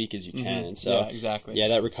training in a week as you can, and so exactly. Yeah,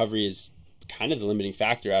 that recovery is kind of the limiting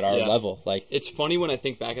factor at our level. Like, it's funny when I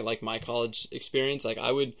think back at like my college experience, like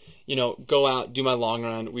I would, you know, go out, do my long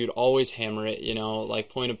run. We would always hammer it, you know, like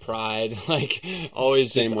point of pride, like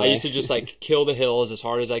always just, I used to just like kill the hills as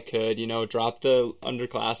hard as I could, you know, drop the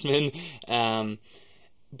underclassmen.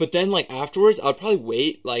 But then, like, afterwards, I'd probably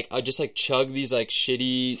wait. Like, I'd just, like, chug these, like,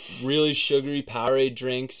 shitty, really sugary Powerade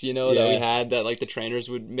drinks, you know, that we had that, like, the trainers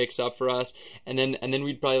would mix up for us. And then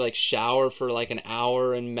we'd probably, like, shower for, like, an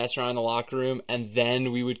hour and mess around in the locker room. And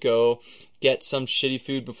then we would go get some shitty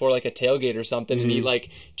food before, like, a tailgate or something and eat, like,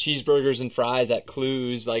 cheeseburgers and fries at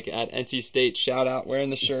Clues, like, at NC State. Shout out, wearing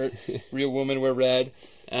the shirt. Real women wear red.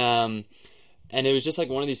 And it was just like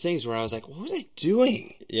one of these things where I was like, what was I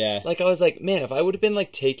doing? Yeah. Like, I was like, man, if I would have been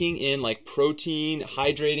like taking in like protein,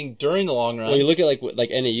 hydrating during the long run. Well, you look at like what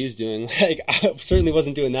like NAU's doing. Like, I certainly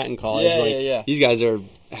wasn't doing that in college. These guys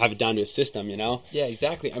have it down to a system, you know? Yeah,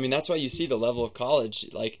 exactly. I mean, that's why you see the level of college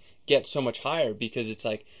like get so much higher, because it's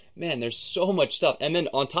like, man, there's so much stuff. And then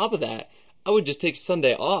on top of that, I would just take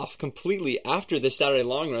Sunday off completely after this Saturday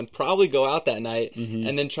long run, probably go out that night,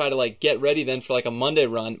 and then try to like get ready then for like a Monday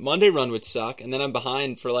run. Monday run would suck, and then I'm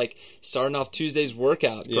behind for like starting off Tuesday's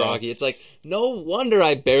workout groggy. It's like, no wonder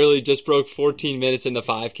I barely just broke 14 minutes in the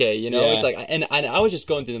 5K, you know? It's like, and I was just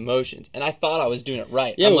going through the motions, and I thought I was doing it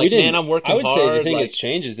right. Yeah, I'm like, man, I'm working hard. I would say the thing that's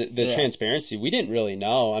changed is the transparency. We didn't really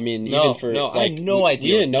know. I mean, I had no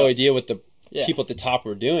idea. We had no idea what the people at the top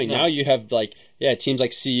were doing. Now you have like teams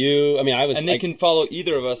like CU. I mean, and they can follow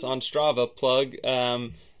either of us on Strava, plug,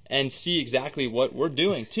 and see exactly what we're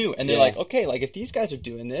doing too. And they're like, okay, like if these guys are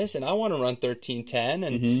doing this, and I want to run 13:10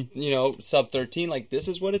 and you know, sub 13, like this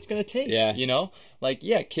is what it's gonna take. You know, like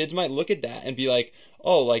kids might look at that and be like,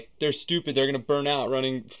 oh, like they're stupid, they're gonna burn out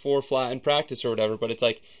running 4 flat in practice or whatever. But it's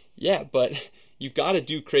like, but you've got to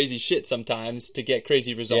do crazy shit sometimes to get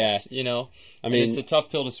crazy results, you know? I mean, it's a tough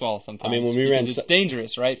pill to swallow sometimes. I mean, when we ran... it's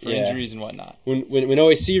dangerous, right, for injuries and whatnot. When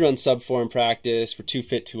OAC runs sub 4 in practice, we're too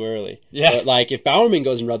fit too early. But, like, if Bowerman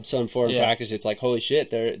goes and rubs sub 4 in practice, it's like, holy shit,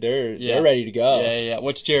 they're ready to go.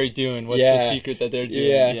 What's Jerry doing? What's the secret that they're doing?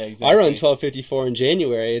 Yeah, exactly. I run 12:54 in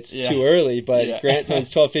January. It's too early, but Grant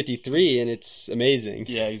runs 12:53, and it's amazing.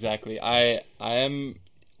 Yeah, exactly. I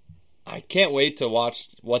can't wait to watch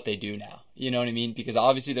what they do now. You know what I mean? Because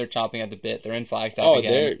obviously they're chomping at the bit. They're in Flagstaff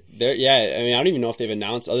again. They're I mean, I don't even know if they've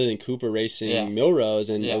announced, other than Cooper racing Milrose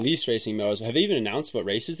and Elise racing Milrose. Have they even announced what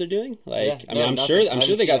races they're doing? Like, I mean, I'm sure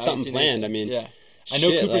they got something planned. Anything. I mean, I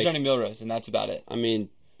know Cooper's running Milrose, and that's about it. I mean,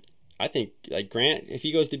 I think like Grant, if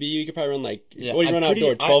he goes to BU, he could probably run like what do you run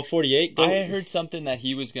outdoor? 12:48. I heard something that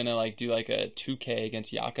he was gonna like do like a 2K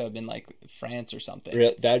against Jakob in like France or something.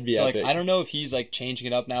 That'd be epic. Like, I don't know if he's like changing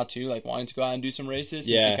it up now too, like wanting to go out and do some races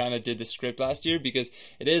since he kind of did the script last year, because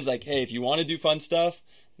it is like, hey, if you want to do fun stuff,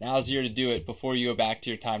 now's the year to do it before you go back to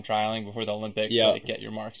your time trialing before the Olympics to like, get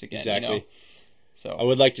your marks again. Exactly. You know? So I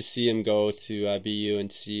would like to see him go to BU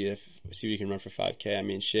and see what he can run for 5K. I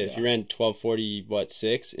mean, shit, if he ran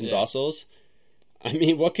 12:40 in Brussels, I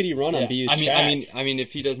mean, what could he run on BU's track? I mean,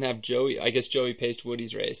 if he doesn't have Joey, I guess Joey paced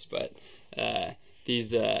Woody's race, but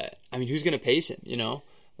who's going to pace him? You know,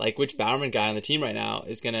 like which Bowerman guy on the team right now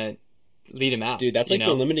is going to lead him out? Dude, that's like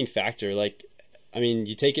the limiting factor. Like, I mean,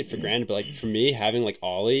 you take it for granted, but like for me, having like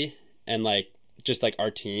Ollie and like just like our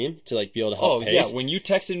team to like be able to help pace. Yeah, when you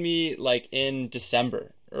texted me like in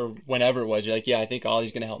December or whenever it was, you're like, yeah, I think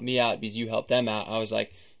Ollie's going to help me out because you helped them out. I was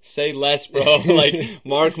like, say less, bro. Like,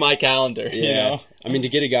 mark my calendar. Yeah. You know? I mean, to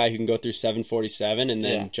get a guy who can go through 7:47 and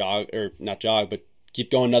then not jog, but keep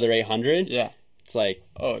going another 800. Yeah. It's like,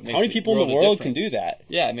 how many people in the world can do that?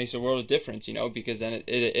 Yeah, it makes a world of difference, you know, because then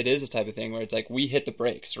it is a type of thing where it's like we hit the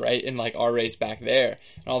brakes, right, in like our race back there.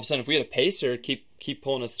 And all of a sudden, if we had a pacer keep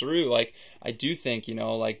pulling us through, like I do think, you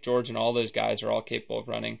know, like George and all those guys are all capable of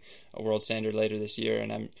running a world standard later this year.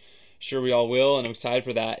 And I'm sure we all will, and I'm excited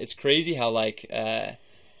for that. It's crazy how like,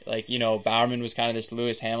 you know, Bowerman was kind of this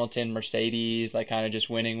Lewis Hamilton Mercedes, like kind of just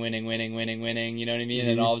winning, you know what I mean? Mm-hmm. And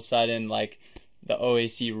then all of a sudden, like, the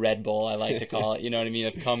OAC Red Bull, I like to call it, you know what I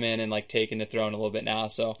mean, have come in and like taken the throne a little bit now.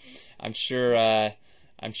 So I'm sure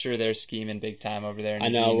they're scheming big time over there. I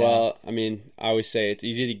know. Well, I mean, I always say it's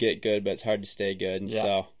easy to get good, but it's hard to stay good. And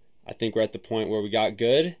so I think we're at the point where we got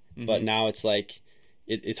good, but now it's like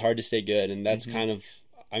it's hard to stay good. And that's kind of,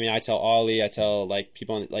 I mean, I tell Ollie, I tell like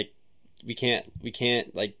people, like we can't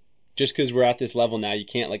like, just because we're at this level now, you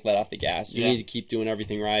can't like let off the gas. You need to keep doing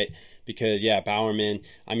everything right because Bowerman,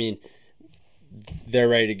 I mean, they're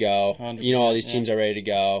ready to go. You know, all these teams are ready to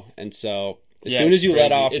go, and so as soon as you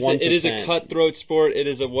let off 1%, it is a cutthroat sport. It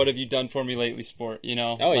is a what have you done for me lately sport. You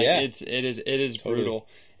know, it is totally brutal,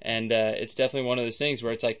 and it's definitely one of those things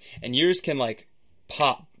where it's like, and years can like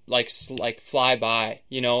pop, like fly by.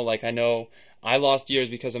 You know, like I know I lost years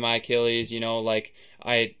because of my Achilles. You know, like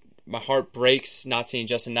my heart breaks not seeing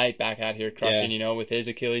Justin Knight back out here crushing, you know, with his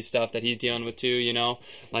Achilles stuff that he's dealing with too, you know.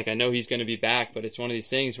 Like, I know he's going to be back, but it's one of these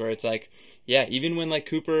things where it's like, even when, like,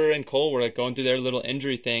 Cooper and Cole were, like, going through their little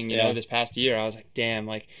injury thing, you know, this past year, I was like, damn,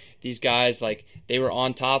 like, these guys, like, they were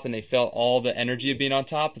on top and they felt all the energy of being on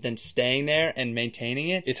top, but then staying there and maintaining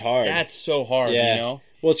it. It's hard. That's so hard, you know.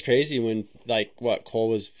 Well, it's crazy when, like, Cole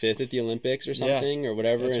was 5th at the Olympics or something or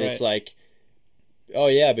whatever, and it's like,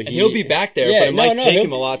 but he'll be back there, but it might take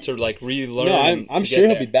him a lot to like relearn. No, I'm sure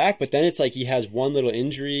he'll be back, but then it's like he has one little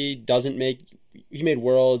injury, he made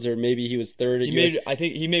worlds, or maybe he was third. I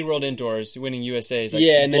think he made world indoors, winning USA's, like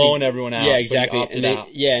and blowing everyone out. Yeah, exactly.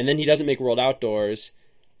 And then he doesn't make world outdoors,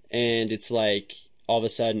 and it's like all of a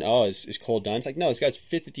sudden, is Cole done? It's like, no, this guy's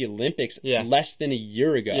 5th at the Olympics less than a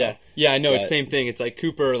year ago. Yeah, I know. It's the same thing. It's like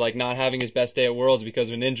Cooper like not having his best day at Worlds because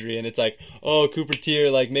of an injury, and it's like, Cooper Tier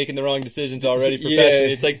like making the wrong decisions already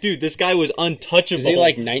professionally. It's like, dude, this guy was untouchable. Is he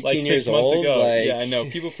like 19 years old? Ago. Like... Yeah, I know.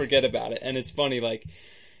 People forget about it, and it's funny. Like,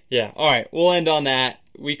 all right, we'll end on that.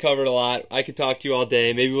 We covered a lot. I could talk to you all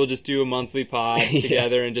day. Maybe we'll just do a monthly pod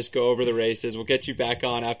together and just go over the races. We'll get you back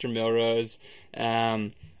on after Millrose.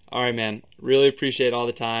 All right, man. Really appreciate all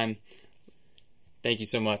the time. Thank you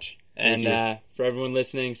so much. And for everyone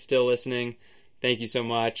listening, still listening, thank you so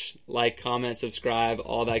much. Like, comment, subscribe,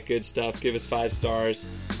 all that good stuff. Give us 5 stars.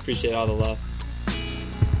 Appreciate all the love.